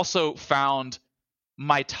 but I've also found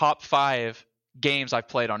my top 5 games I've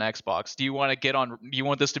played on Xbox. Do you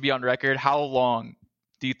want this to be on record? How long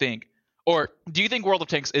do you think? Or do you think World of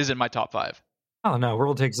Tanks is in my top 5? Oh no,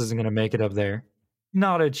 World of Tanks isn't going to make it up there.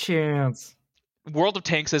 Not a chance. World of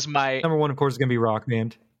Tanks is my number 1, of course, is going to be Rock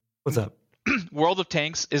Band. What's up? World of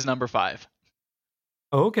Tanks is number 5.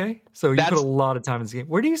 Oh, okay, so you put a lot of time in this game.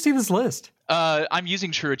 Where do you see this list? I'm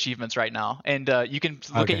using True Achievements right now, and you can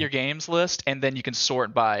look at your games list, and then you can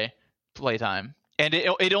sort by playtime. And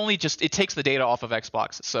it only it takes the data off of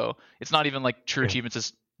Xbox, so it's not even like True Achievements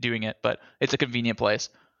is doing it, but it's a convenient place.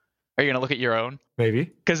 Are you gonna look at your own? Maybe,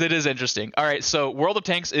 because it is interesting. All right, so World of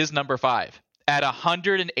Tanks is number 5 at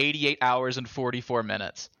 188 hours and 44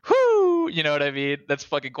 minutes. Whoo! You know what I mean? That's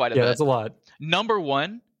fucking quite a bit. Yeah, that's a lot. Number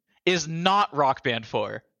 1 is not Rock Band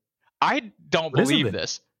 4. I don't believe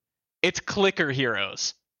this. It's Clicker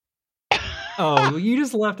Heroes. Oh, you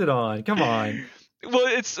just left it on. Come on. Well,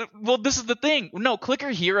 this is the thing. No, Clicker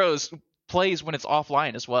Heroes plays when it's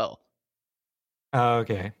offline as well.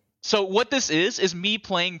 Okay. So what this is me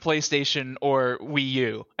playing PlayStation or Wii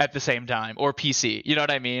U at the same time, or PC. You know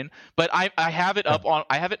what I mean? But I have it up on.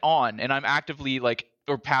 I have it on, and I'm actively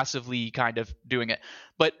or passively kind of doing it.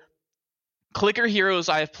 But Clicker Heroes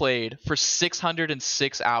I have played for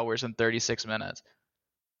 606 hours and 36 minutes.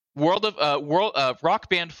 Rock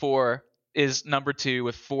Band 4 is number 2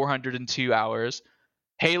 with 402 hours.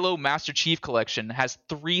 Halo Master Chief Collection has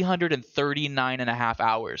 339.5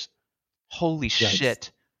 hours. Holy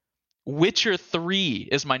shit. Witcher 3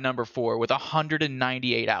 is my number 4 with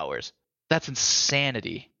 198 hours. That's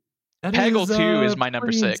insanity. Peggle 2 is my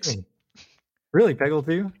number 6. Insane. Really, Peggle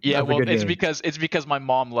 2? Yeah, well, it's because my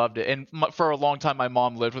mom loved it, and for a long time my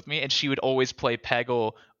mom lived with me, and she would always play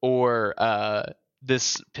Peggle or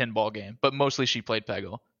this pinball game, but mostly she played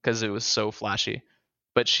Peggle because it was so flashy.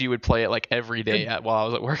 But she would play it like every day while I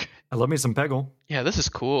was at work. I love me some Peggle. Yeah, this is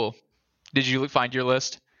cool. Did you find your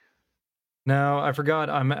list? No, I forgot.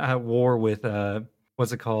 I'm at war with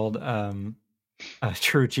what's it called?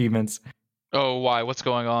 True Achievements. Oh, why? What's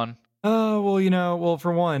going on? Well,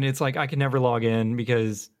 for one, it's like I can never log in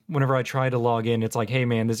because whenever I try to log in, it's like, hey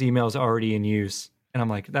man, this email is already in use. And I'm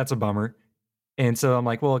like, that's a bummer. And so I'm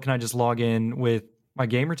like, well, can I just log in with my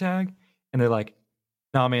gamer tag? And they're like,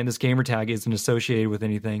 nah, man, this gamer tag isn't associated with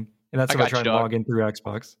anything. And that's if I try to log in through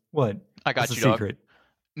Xbox. What? I got you, secret.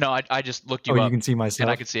 No, I just looked you up. Oh, you can see my stuff?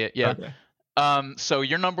 And I can see it, yeah. Okay. So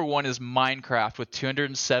your number 1 is Minecraft with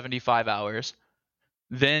 275 hours.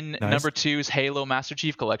 Then number 2 is Halo Master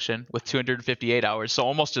Chief Collection with 258 hours. So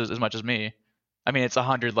almost as much as me. I mean, it's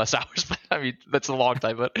 100 less hours, but I mean, that's a long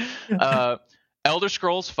time. But Elder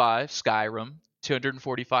Scrolls 5, Skyrim,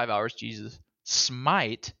 245 hours. Jesus.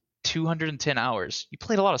 Smite, 210 hours. You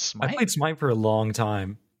played a lot of Smite? I played Smite for a long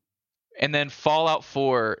time. And then Fallout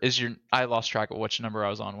 4 is I lost track of which number I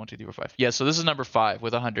was on. 1, 2, 3, 4, 5. Yeah, so this is number 5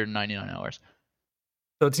 with 199 hours.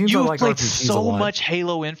 So it seems you like played so much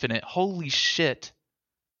Halo Infinite. Holy shit.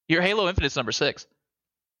 Your Halo Infinite's number 6.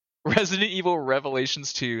 Resident Evil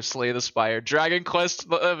Revelations 2, Slay the Spire, Dragon Quest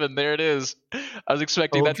 11. There it is. I was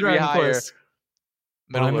expecting that to be higher.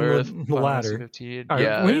 Middle Earth, the ladder. 15. All right,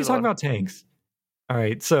 yeah, when you talk about tanks. All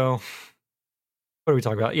right, so what are we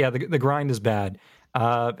talking about? Yeah, the grind is bad.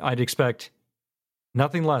 I'd expect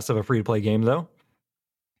nothing less of a free-to-play game, though.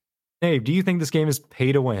 Dave, do you think this game is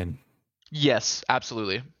pay to win? Yes,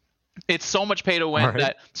 absolutely. It's so much pay to win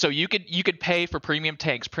that so you could pay for premium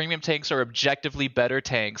tanks. Premium tanks are objectively better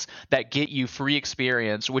tanks that get you free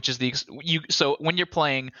experience, which is so when you're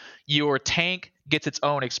playing, your tank gets its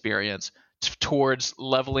own experience towards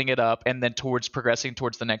leveling it up and then towards progressing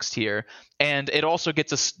towards the next tier. And it also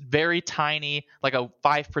gets a very tiny, like a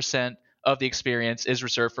 5% of the experience is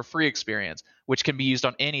reserved for free experience, which can be used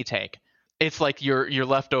on any tank. It's like your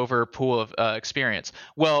leftover pool of experience.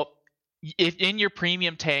 Well, if in your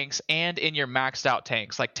premium tanks and in your maxed out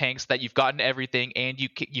tanks, like tanks that you've gotten everything and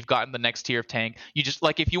you've gotten the next tier of tank, you just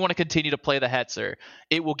like if you want to continue to play the Hetzer,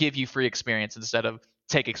 it will give you free experience instead of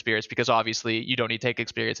tank experience because obviously you don't need tank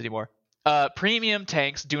experience anymore. Premium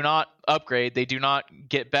tanks do not upgrade. They do not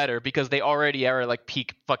get better because they already are like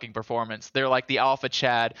peak fucking performance. They're like the alpha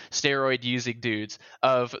Chad steroid using dudes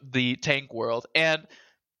of the tank world. And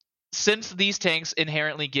since these tanks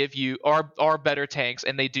inherently give you are better tanks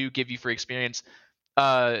and they do give you free experience,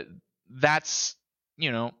 that's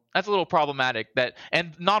a little problematic.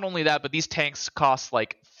 And not only that, but these tanks cost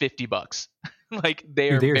like $50. Like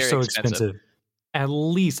they're very so expensive. At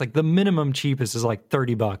least like the minimum cheapest is like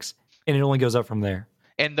 $30, and it only goes up from there.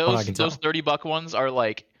 And those $30 ones are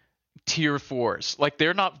like tier 4s. Like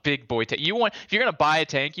they're not big boy tank. If you're gonna buy a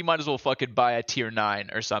tank, you might as well fucking buy a tier 9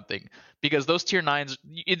 or something, because those tier 9s,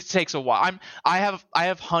 it takes a while. I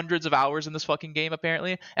have hundreds of hours in this fucking game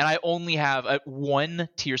apparently, and I only have one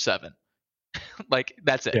tier 7. Like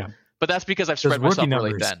that's it. Yeah. But that's because I've Those spread rookie myself really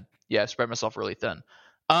numbers. thin. Yeah, spread myself really thin.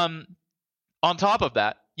 On top of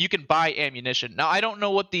that, you can buy ammunition. Now I don't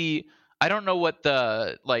know what the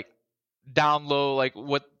like down low, like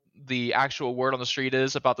what the actual word on the street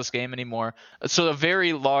is about this game anymore. So a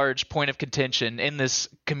very large point of contention in this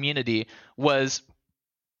community was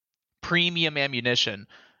premium ammunition.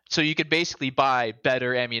 So you could basically buy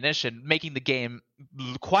better ammunition, making the game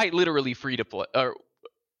quite literally free to play, or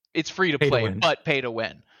it's free to play, but pay to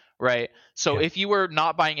win, right? So if you were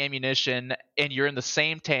not buying ammunition and you're in the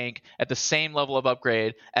same tank at the same level of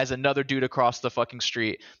upgrade as another dude across the fucking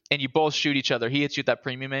street, and you both shoot each other, he hits you with that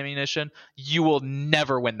premium ammunition, you will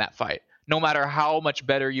never win that fight. No matter how much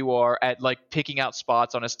better you are at like picking out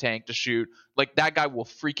spots on his tank to shoot, like that guy will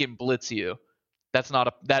freaking blitz you.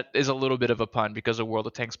 That is a little bit of a pun because of World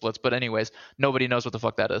of Tanks Blitz, but anyways, nobody knows what the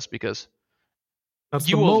fuck that is because that's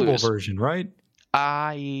you the will mobile lose. version, right?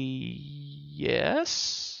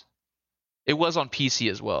 Yes. It was on PC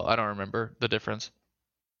as well. I don't remember the difference.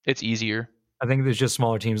 It's easier. I think there's just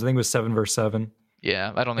smaller teams. I think it was 7 versus 7.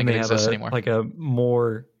 Yeah, I don't think it exists anymore. Like a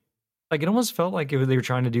more, like it almost felt like they were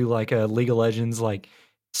trying to do like a League of Legends, like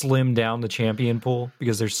slim down the champion pool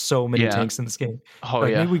because there's so many tanks in this game. Oh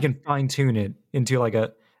like yeah. Maybe we can fine tune it into like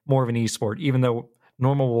a more of an esport, even though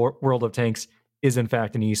normal World of Tanks is in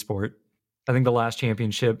fact an esport. I think the last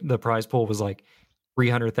championship, the prize pool was like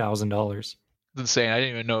 $300,000. It's insane. I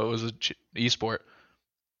didn't even know it was an esport.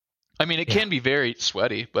 I mean, it can be very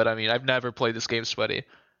sweaty, but I mean, I've never played this game sweaty.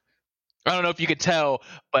 I don't know if you could tell,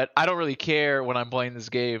 but I don't really care when I'm playing this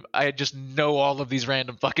game. I just know all of these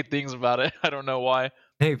random fucking things about it. I don't know why.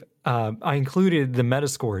 Dave, I included the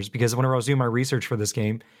Metascores because whenever I was doing my research for this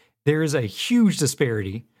game, there is a huge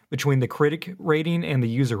disparity between the critic rating and the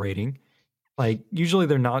user rating. Like, usually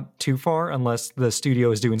they're not too far unless the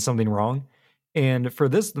studio is doing something wrong. And for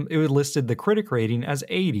this, it listed the critic rating as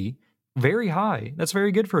 80, very high. That's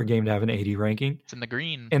very good for a game to have an 80 ranking. It's in the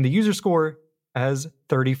green. And the user score as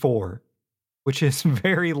 34, which is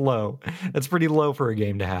very low. That's pretty low for a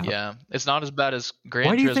game to have. Yeah, it's not as bad as Gran Turismo.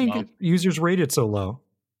 Why do you think users rate it so low?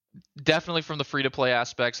 Definitely from the free-to-play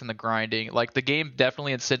aspects and the grinding. Like, the game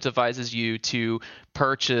definitely incentivizes you to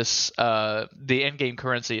purchase the in-game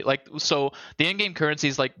currency. Like, so the in-game currency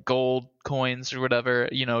is like gold coins or whatever,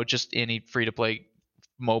 you know, just any free-to-play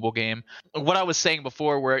mobile game. What I was saying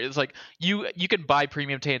before, where it's like you can buy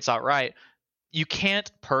premium tanks outright. You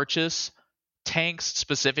can't purchase tanks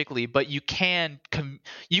specifically, but you can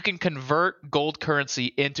convert gold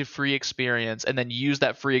currency into free experience and then use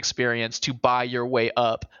that free experience to buy your way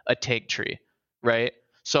up a tank tree, right?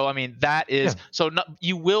 So I mean that is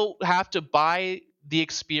you will have to buy the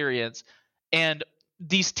experience, and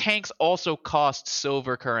these tanks also cost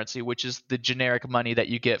silver currency, which is the generic money that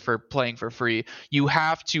you get for playing for free. You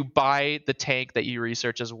have to buy the tank that you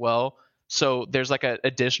research as well. So there's like an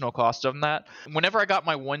additional cost on that. Whenever I got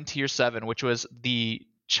my 1 tier 7, which was the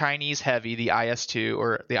Chinese heavy, the IS2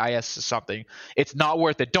 or the IS something, it's not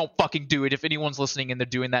worth it. Don't fucking do it. If anyone's listening and they're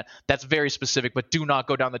doing that, that's very specific, but do not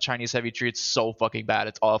go down the Chinese heavy tree. It's so fucking bad.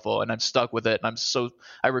 It's awful. And I'm stuck with it. And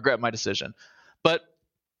I regret my decision. But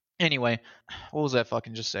anyway, what was I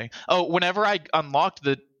fucking just saying? Oh, whenever I unlocked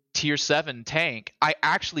the tier 7 tank, I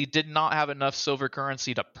actually did not have enough silver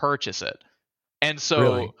currency to purchase it. And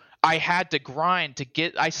so I had to grind to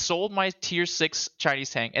get. I sold my tier 6 Chinese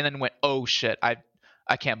tank and then went, oh shit, I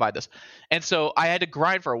can't buy this. And so I had to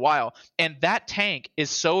grind for a while. And that tank is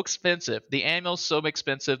so expensive. The ammo is so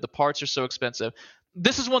expensive. The parts are so expensive.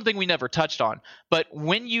 This is one thing we never touched on. But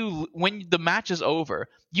when the match is over,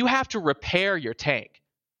 you have to repair your tank.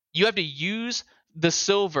 You have to use the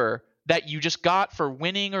silver that you just got for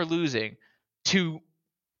winning or losing to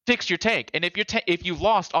fix your tank. And if you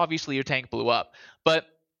lost, obviously your tank blew up. But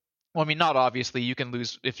well, I mean, not obviously. You can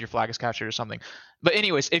lose if your flag is captured or something. But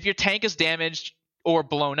anyways, if your tank is damaged or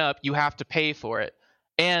blown up, you have to pay for it.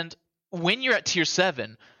 And when you're at tier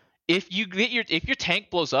 7, if your tank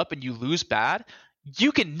blows up and you lose bad,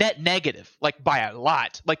 you can net negative, like by a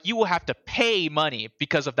lot. Like you will have to pay money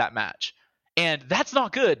because of that match. And that's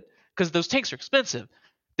not good because those tanks are expensive.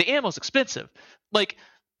 The ammo's expensive. Like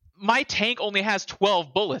my tank only has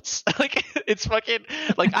 12 bullets. Like it's fucking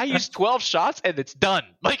like I use 12 shots and it's done.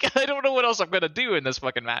 Like I don't know what else I'm gonna do in this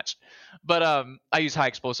fucking match. But I use high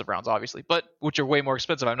explosive rounds, obviously, but which are way more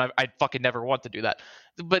expensive. I fucking never want to do that.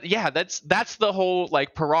 But yeah, that's the whole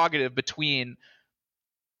like prerogative between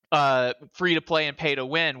free to play and pay to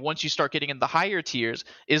win once you start getting in the higher tiers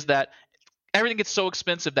is that everything gets so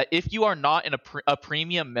expensive that if you are not in a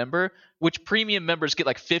premium member, which premium members get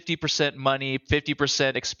like 50% money,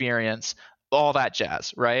 50% experience, all that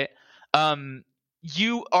jazz, right?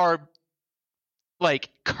 You are like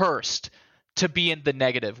cursed to be in the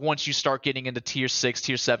negative once you start getting into tier 6,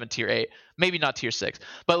 tier 7, tier 8. Maybe not tier 6,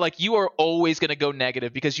 but like you are always going to go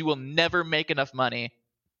negative because you will never make enough money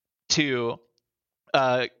to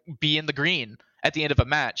be in the green at the end of a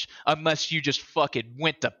match unless you just fucking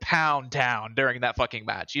went to pound down during that fucking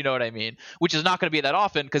match. You know what I mean? Which is not going to be that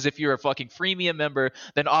often because if you're a fucking freemium member,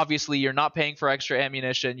 then obviously you're not paying for extra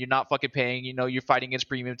ammunition. You're not fucking paying, you're fighting against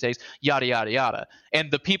premium takes, yada, yada, yada. And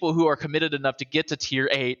the people who are committed enough to get to tier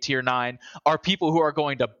 8, tier 9 are people who are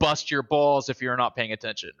going to bust your balls if you're not paying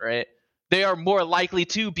attention, right? They are more likely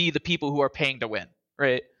to be the people who are paying to win,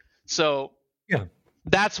 right? So yeah,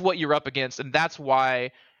 that's what you're up against, and that's why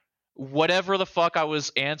whatever the fuck I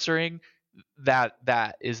was answering, that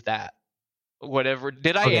is that. Whatever.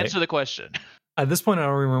 Did I answer the question? At this point, I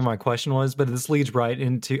don't remember my question was, but this leads right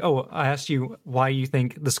into, I asked you why you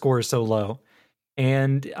think the score is so low.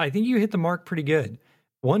 And I think you hit the mark pretty good.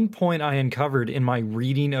 One point I uncovered in my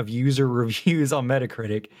reading of user reviews on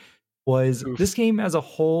Metacritic was this game as a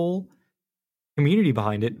whole community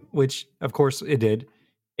behind it, which of course it did,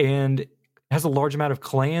 and has a large amount of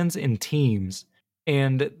clans and teams.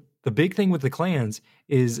 And the big thing with the clans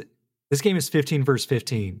is this game is 15 versus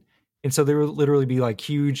 15. And so there will literally be like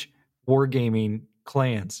huge wargaming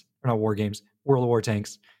clans, or not war games, World of War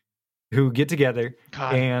tanks, who get together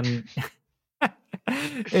and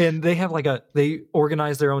and they have they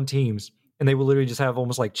organize their own teams, and they will literally just have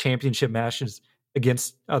almost like championship matches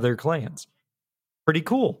against other clans. Pretty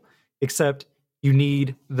cool. Except you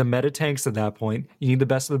need the meta tanks at that point. You need the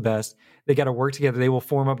best of the best. They got to work together. They will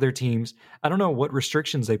form up their teams. I don't know what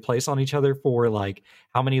restrictions they place on each other for, like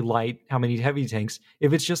how many light, how many heavy tanks.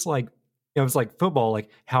 If it's just like, it's like football, like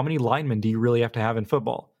how many linemen do you really have to have in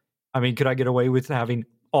football? I mean, could I get away with having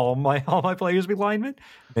all my players be linemen?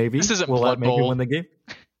 Maybe. This isn't Will Blood that make me Bowl. win the game?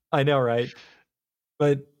 I know, right?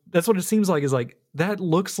 But that's what it seems like, is like that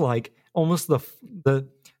looks like almost the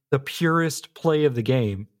purest play of the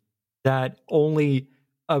game that only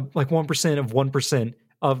like 1% of 1%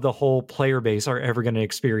 of the whole player base are ever going to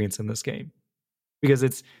experience in this game, because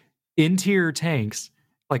it's in tier tanks,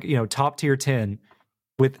 like, top tier 10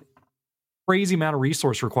 with crazy amount of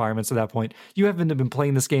resource requirements at that point. You haven't been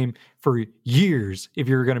playing this game for years if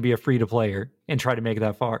you're going to be a free to player and try to make it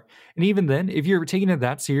that far. And even then, if you're taking it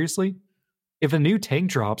that seriously, if a new tank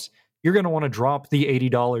drops, you're going to want to drop the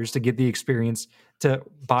 $80 to get the experience to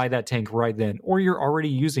buy that tank right then, or you're already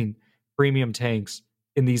using premium tanks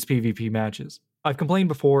in these PvP matches. I've complained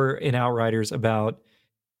before in Outriders about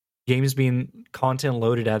games being content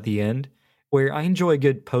loaded at the end, where I enjoy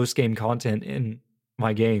good post-game content in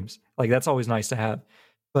my games. Like, that's always nice to have.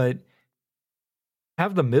 But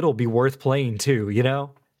have the middle be worth playing too,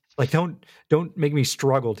 Like, don't make me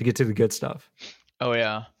struggle to get to the good stuff. Oh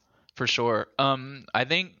yeah, for sure. I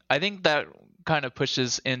think that kind of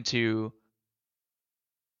pushes into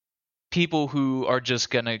people who are just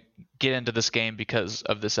gonna get into this game because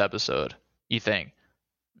of this episode. You think?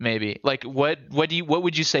 Maybe. Like, what would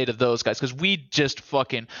you say to those guys? Because we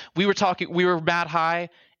were mad high,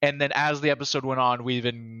 and then as the episode went on, we've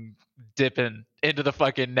been dipping into the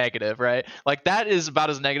fucking negative, right? Like, that is about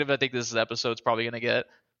as negative I think this episode's probably gonna get.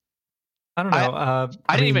 I don't know.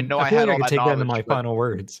 I didn't even know I had all could that take that into knowledge, my final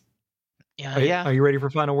words. Yeah. Are you ready for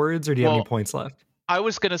final words, or do you have any points left? I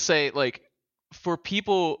was gonna say, like, for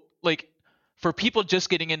people just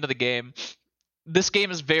getting into the game, this game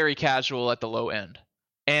is very casual at the low end,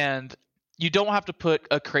 and you don't have to put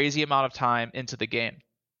a crazy amount of time into the game.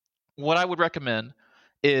 What I would recommend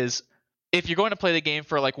is, if you're going to play the game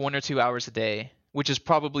for like 1 or 2 hours a day, which is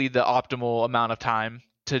probably the optimal amount of time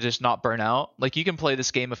to just not burn out, like, you can play this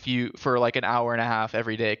game for like an hour and a half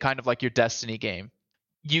every day, kind of like your Destiny game.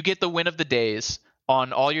 You get the win of the days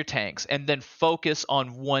on all your tanks, and then focus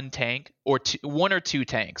on one tank or one or two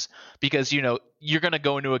tanks, because you're going to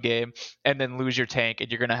go into a game and then lose your tank, and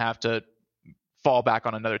you're going to have to fall back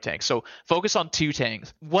on another tank. So focus on 2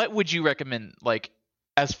 tanks. What would you recommend, like,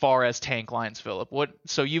 as far as tank lines, Philip?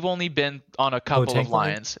 So you've only been on a couple of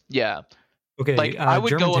lines. Yeah. Okay. Like, I would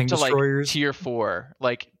German go up to destroyers. like tier 4.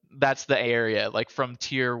 Like, that's the area, like from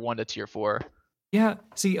tier 1 to tier 4. Yeah.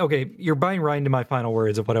 See, okay, you're buying right into my final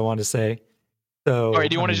words of what I want to say. So, all right,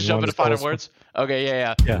 do you want to just jump into final words? Okay,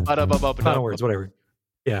 yeah. Final words, whatever.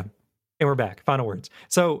 Yeah. And we're back. Final words.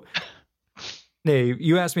 So, Nate,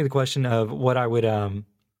 you asked me the question of what I would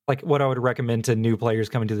what I would recommend to new players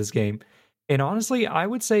coming to this game. And honestly, I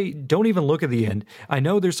would say don't even look at the end. I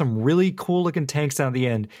know there's some really cool looking tanks down at the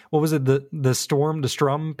end. What was it? The Strum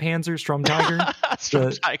Panzer, Strum Tiger,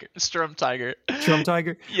 the Strum Tiger. Strum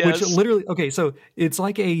Tiger, which Yes. literally okay. So it's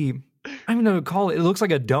like a I don't know what to call it. It looks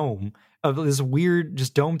like a dome of this weird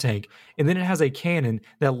just dome tank, and then it has a cannon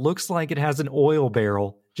that looks like it has an oil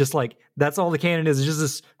barrel. Just like that's all the cannon is. It's just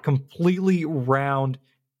this completely round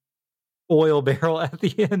oil barrel at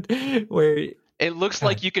the end where It looks God,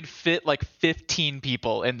 like you could fit like 15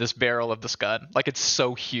 people in this barrel of this gun. Like it's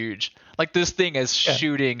so huge. Like this thing is yeah.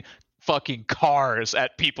 shooting fucking cars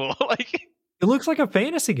at people. Like It looks like a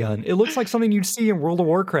fantasy gun. It looks like something you'd see in World of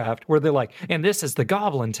Warcraft where they're like, and this is the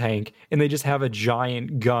goblin tank, and they just have a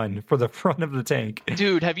giant gun for the front of the tank.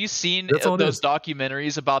 dude, have you seen That's all it those is.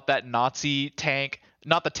 documentaries about that Nazi tank?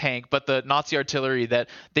 Not the tank, but the Nazi artillery that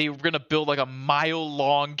they were gonna build like a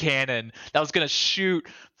mile-long cannon that was gonna shoot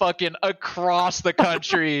fucking across the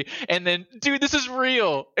country. And then, dude, this is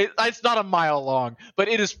real. It's not a mile long, but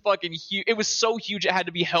it is fucking huge. It was so huge it had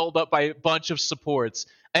to be held up by a bunch of supports,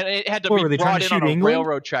 and it had to What, were be they trying brought to in on shoot a England?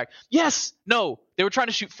 railroad track. Yes, no, they were trying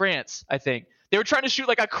to shoot France. I think they were trying to shoot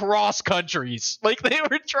like across countries. Like they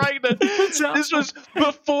were trying to. This was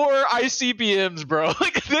before ICBMs, bro.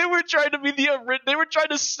 Like they were trying to be they were trying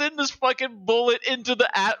to send this fucking bullet into the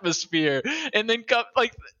atmosphere and then come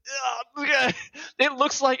like. It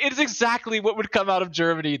looks like it's exactly what would come out of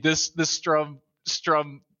Germany. This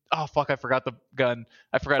Strum. Oh fuck! I forgot the gun.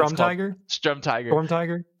 I forgot Strum it's called. Tiger? Strum Tiger. Storm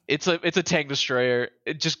Tiger? It's a tank destroyer.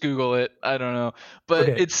 Just Google it. I don't know, but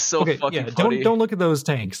Okay. it's so fucking Yeah, funny. don't look at those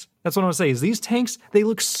tanks. That's what I want to say. Is these tanks, they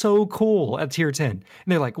look so cool at tier 10. And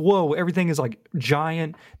they're like, whoa, everything is like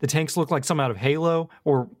giant. The tanks look like some out of Halo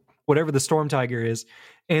or whatever the Storm Tiger is.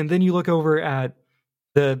 And then you look over at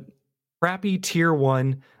the crappy tier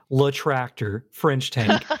 1 Le Tractor French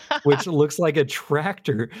tank, which looks like a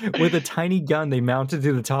tractor with a tiny gun they mounted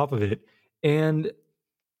to the top of it. And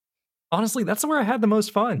honestly, that's where I had the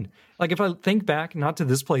most fun. Like if I think back, not to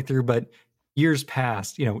this playthrough, but years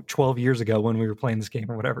past, 12 years ago when we were playing this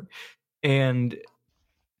game or whatever. And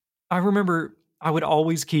I remember I would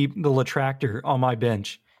always keep the Latractor on my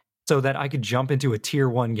bench so that I could jump into a tier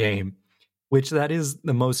 1 game, which that is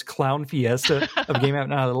the most clown fiesta of a game out.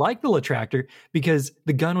 Now I like the Latractor because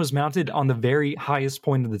the gun was mounted on the very highest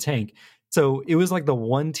point of the tank. So it was like the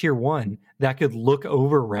one tier 1 that could look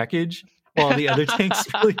over wreckage while the other tanks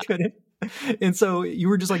really couldn't. And so you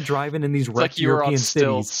were just like driving in these It's wrecked like you were on European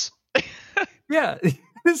cities. stilts. Yeah,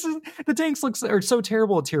 this is the tanks are so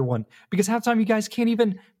terrible at tier 1 because half the time you guys can't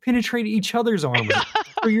even penetrate each other's armor,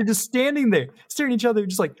 or you're just standing there staring at each other,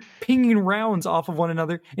 just like pinging rounds off of one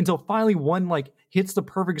another until finally one like hits the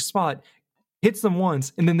perfect spot, hits them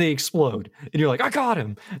once, and then they explode, and you're like, I got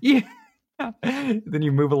him, yeah. Then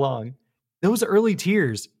you move along. Those early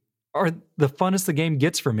tiers are the funnest the game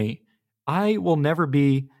gets for me. I will never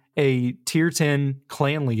be a tier 10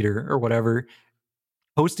 clan leader or whatever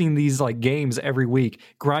hosting these like games every week,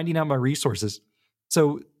 grinding out my resources.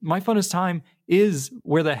 So my funnest time is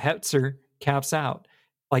where the Hetzer caps out.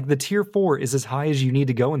 Like the tier 4 is as high as you need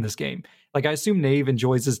to go in this game. Like I assume Nave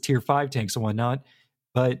enjoys his tier 5 tanks and whatnot,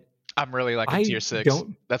 but I'm really like a I tier 6.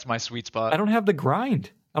 don't- That's my sweet spot. I don't have the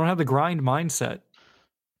grind. I don't have the grind mindset.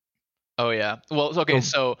 Oh yeah. Well, okay.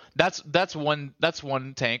 So that's one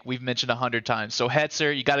tank we've mentioned 100 times. So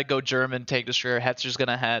Hetzer, you got to go German tank destroyer. Hetzer's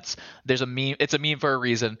gonna Hetz. There's a meme. It's a meme for a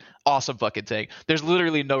reason. Awesome fucking tank. There's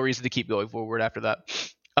literally no reason to keep going forward after that.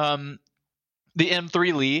 The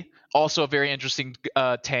M3 Lee, also a very interesting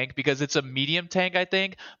tank because it's a medium tank, I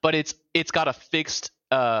think, but it's got a fixed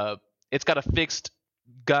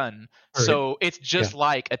gun. Right. So it's just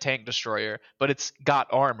like a tank destroyer, but it's got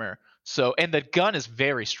armor. So, and the gun is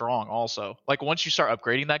very strong also. Like once you start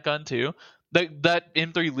upgrading that gun too, that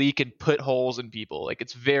M3 Lee can put holes in people. Like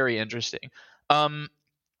it's very interesting.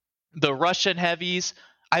 The Russian heavies,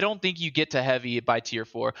 I don't think you get to heavy by tier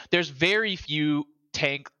 4. There's very few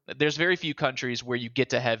countries where you get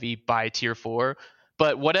to heavy by tier 4.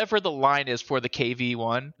 But whatever the line is for the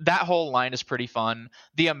KV1, that whole line is pretty fun.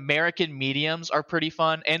 The American mediums are pretty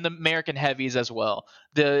fun, and the American heavies as well.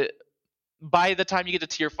 By the time you get to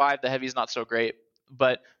tier 5, the heavy is not so great,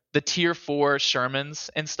 but the tier 4 Shermans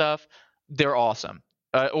and stuff, they're awesome.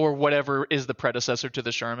 Or whatever is the predecessor to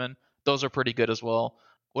the Sherman, those are pretty good as well.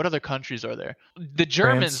 What other countries are there? The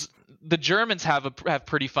Germans have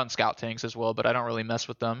pretty fun scout tanks as well, but I don't really mess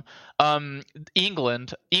with them.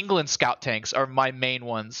 England scout tanks are my main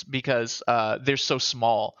ones because they're so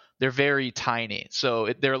small. They're very tiny,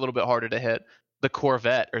 so they're a little bit harder to hit. the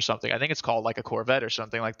Corvette or something. I think it's called like a Corvette or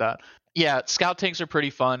something like that. Yeah, scout tanks are pretty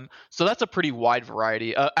fun. So that's a pretty wide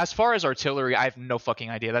variety. As far as artillery, I have no fucking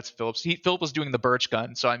idea. That's Phillips. Philip was doing the Birch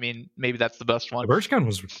gun, so I mean, maybe that's the best one. The Birch gun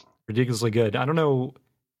was ridiculously good. I don't know,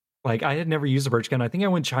 like I had never used the Birch gun. I think I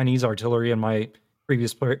went Chinese artillery in my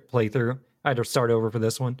previous playthrough. I had to start over for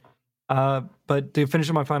this one. But to finish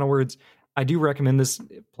up my final words, I do recommend this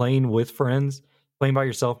playing with friends. Playing by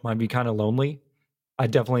yourself might be kind of lonely. I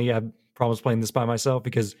definitely have problems playing this by myself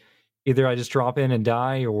because either I just drop in and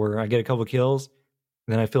die or I get a couple kills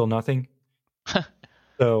and then I feel nothing.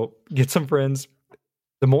 So get some friends.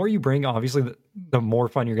 The more you bring, obviously, the more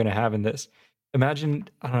fun you're going to have in this. Imagine,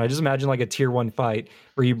 I don't know, just imagine like a tier 1 fight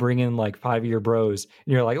where you bring in like 5 of your bros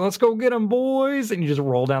and you're like, let's go get them, boys. And you just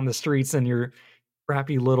roll down the streets in your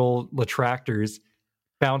crappy little tractors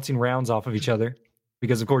bouncing rounds off of each other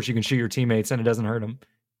because, of course, you can shoot your teammates and it doesn't hurt them.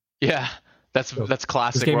 Yeah, that's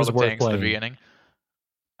classic World of Tanks at the beginning.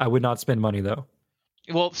 I would not spend money though.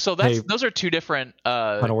 Well, so those are two different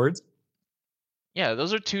final words. Yeah,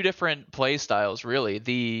 those are two different play styles, really.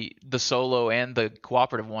 The solo and the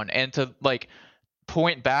cooperative one. And to like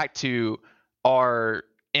point back to our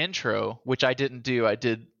intro, which I didn't do. I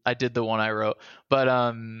did the one I wrote.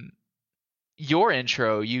 But your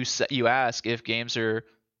intro, you ask if games are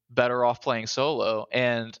better off playing solo,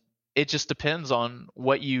 and it just depends on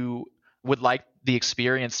what you would like the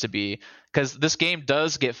experience to be, because this game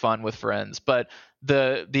does get fun with friends, but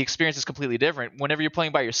the experience is completely different. Whenever you're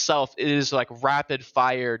playing by yourself, it is like rapid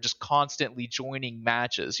fire, just constantly joining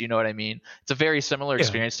matches. You know what I mean? It's a very similar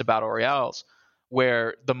experience to battle royales,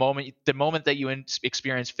 where the moment that you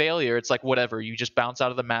experience failure, it's like whatever, you just bounce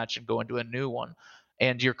out of the match and go into a new one.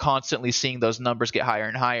 And you're constantly seeing those numbers get higher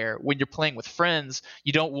and higher. When you're playing with friends,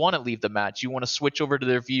 you don't want to leave the match. You want to switch over to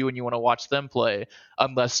their view and you want to watch them play,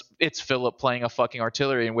 unless it's Philip playing a fucking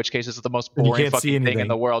artillery, in which case it's the most boring fucking thing in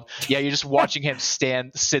the world. Yeah, you're just watching him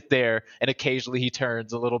sit there, and occasionally he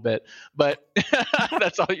turns a little bit, but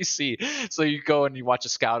that's all you see. So you go and you watch a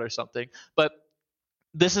scout or something. But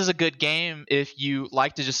this is a good game if you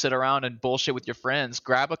like to just sit around and bullshit with your friends.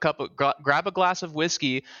 Grab a glass of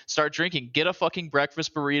whiskey, start drinking, get a fucking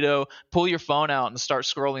breakfast burrito, pull your phone out and start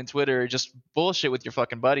scrolling Twitter, just bullshit with your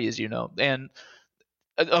fucking buddies, you know. And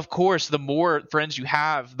of course, the more friends you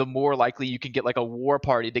have, the more likely you can get like a war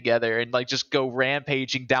party together and like just go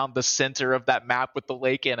rampaging down the center of that map with the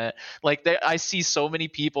lake in it. Like I see so many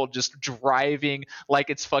people just driving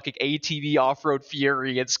like it's fucking ATV off-road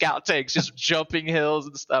fury and scout tanks, just jumping hills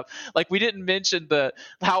and stuff. Like we didn't mention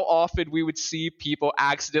how often we would see people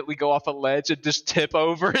accidentally go off a ledge and just tip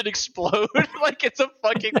over and explode like it's a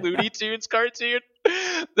fucking Looney Tunes cartoon.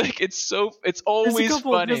 Like it's always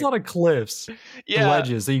funny. There's a lot of cliffs,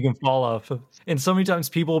 ledges that you can fall off of, and so many times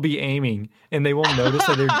people will be aiming and they won't notice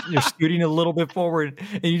that they're scooting a little bit forward,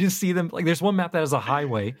 and you just see them. Like there's one map that has a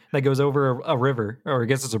highway that goes over a river, or I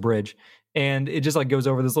guess it's a bridge, and it just like goes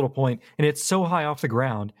over this little point, and it's so high off the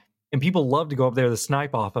ground, and people love to go up there to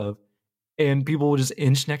snipe off of, and people will just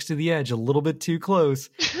inch next to the edge a little bit too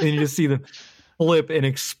close, and you just see them flip and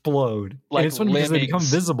explode. Like and it's funny because they become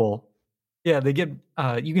visible. Yeah, they get.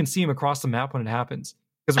 You can see them across the map when it happens,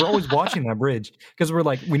 because we're always watching that bridge, because we're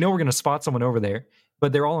like, we know we're going to spot someone over there,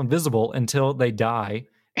 but they're all invisible until they die.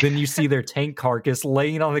 Then you see their tank carcass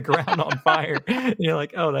laying on the ground on fire, and you're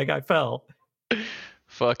like, oh, that guy fell.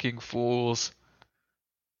 Fucking fools.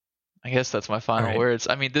 I guess that's my final words.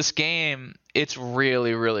 I mean, this game, it's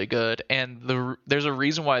really, really good. And there's a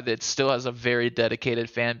reason why it still has a very dedicated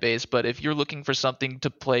fan base. But if you're looking for something to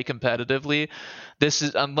play competitively,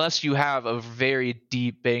 unless you have a very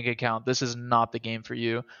deep bank account, this is not the game for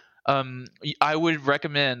you. I would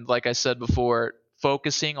recommend, like I said before,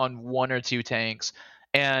 focusing on 1 or 2 tanks.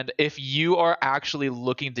 And if you are actually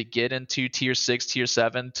looking to get into tier 6, tier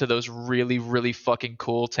 7 to those really, really fucking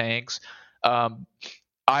cool tanks,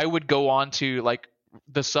 I would go on to like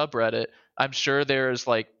the subreddit. I'm sure there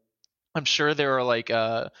are like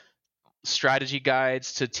strategy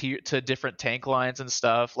guides to different tank lines and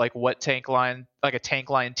stuff, like what tank line, like a tank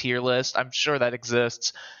line tier list. I'm sure that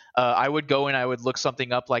exists. I would go and I would look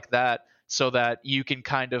something up like that so that you can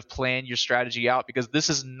kind of plan your strategy out, because this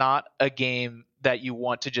is not a game that you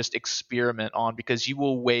want to just experiment on, because you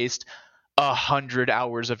will waste 100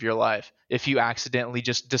 hours of your life if you accidentally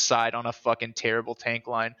just decide on a fucking terrible tank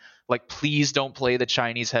line. Like, please don't play the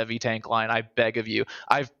Chinese heavy tank line. I beg of you.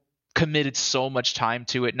 I've committed so much time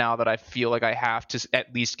to it now that I feel like I have to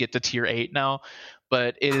at least get to tier 8 now,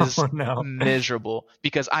 but it is miserable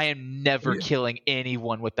because I am never killing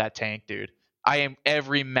anyone with that tank, dude.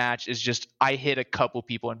 Every match is just, I hit a couple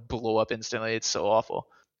people and blow up instantly. It's so awful.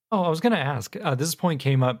 Oh, I was going to ask. This point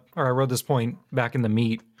came up, or I wrote this point back in the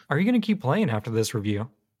meet. Are you going to keep playing after this review?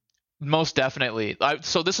 Most definitely.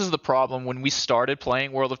 So this is the problem when we started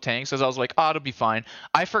playing World of Tanks, as I was like, oh, it'll be fine.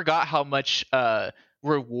 I forgot how much so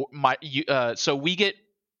we get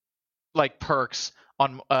like perks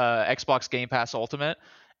on Xbox Game Pass Ultimate,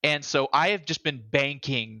 and so I have just been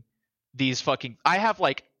banking these fucking. I have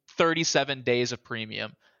like 37 days of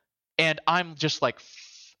premium, and I'm just like,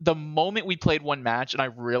 the moment we played one match and I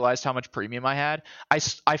realized how much premium I had, I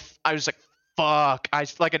was like, fuck. I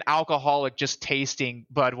like an alcoholic just tasting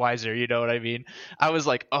Budweiser, you know what I mean? I was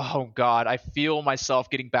like, oh god, I feel myself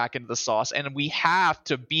getting back into the sauce, and we have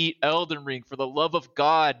to beat Elden Ring. For the love of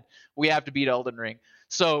God, we have to beat Elden Ring.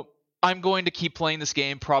 So I'm going to keep playing this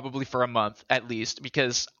game probably for a month at least,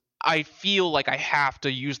 because I feel like I have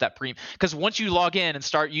to use that premium. Because once you log in and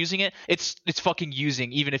start using it, it's fucking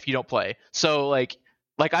using even if you don't play. So like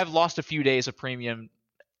I've lost a few days of premium,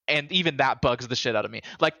 and even that bugs the shit out of me.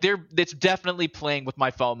 Like it's definitely playing with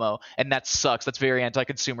my FOMO, and that sucks. That's very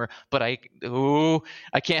anti-consumer, but I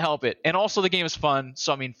can't help it. And also the game is fun,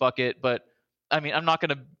 so I mean, fuck it. But I mean, I'm not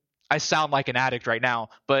gonna. I sound like an addict right now,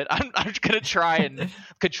 but I'm gonna try and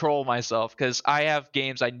control myself, because I have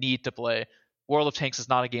games I need to play. World of Tanks is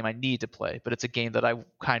not a game I need to play, but it's a game that I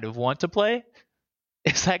kind of want to play.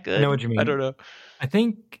 Is that good? I know what you mean. I don't know. I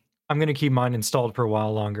think I'm going to keep mine installed for a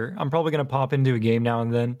while longer. I'm probably going to pop into a game now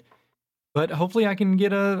and then, but hopefully I can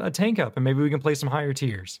get a tank up, and maybe we can play some higher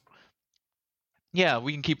tiers. Yeah,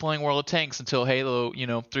 we can keep playing World of Tanks until Halo,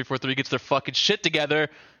 343 gets their fucking shit together.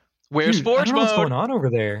 Where's Dude, Forge I don't know Mode? what's going on over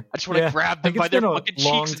there. I just want to grab them by their fucking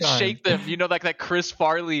cheeks and time. shake them. You know, like that Chris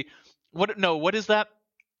Farley. What is that?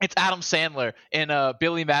 It's Adam Sandler in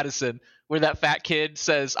Billy Madison, where that fat kid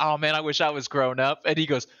says, "Oh man, I wish I was grown up," and he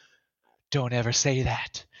goes, "Don't ever say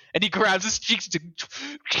that." And he grabs his cheeks to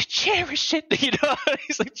cherish it. You know,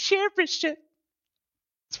 he's like, cherish it.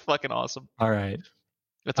 It's fucking awesome. All right.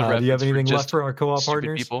 That's a do you have anything left for our co-op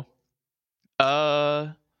partners? People.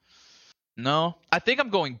 No. I think I'm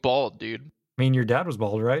going bald, dude. I mean, your dad was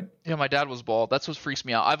bald, right? Yeah, my dad was bald. That's what freaks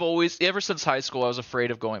me out. I've always, ever since high school, I was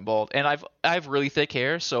afraid of going bald. And I have really thick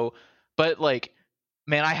hair, so, but like,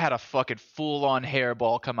 man, I had a fucking full-on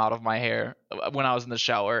hairball come out of my hair when I was in the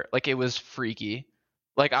shower. Like, it was freaky.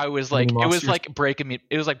 Like, I was like, it was like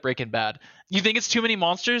Breaking Bad. You think it's too many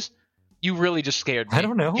monsters? You really just scared me. I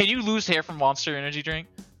don't know. Can you lose hair from Monster Energy drink?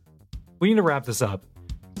 We need to wrap this up.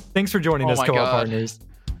 Thanks for joining us, co-op partners.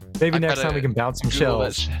 Maybe next time we can bounce some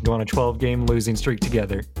shells, go on a 12-game losing streak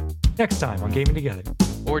together. Next time on Gaming Together.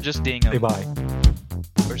 Or just ding them. Say bye.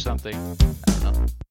 Or something. I don't know.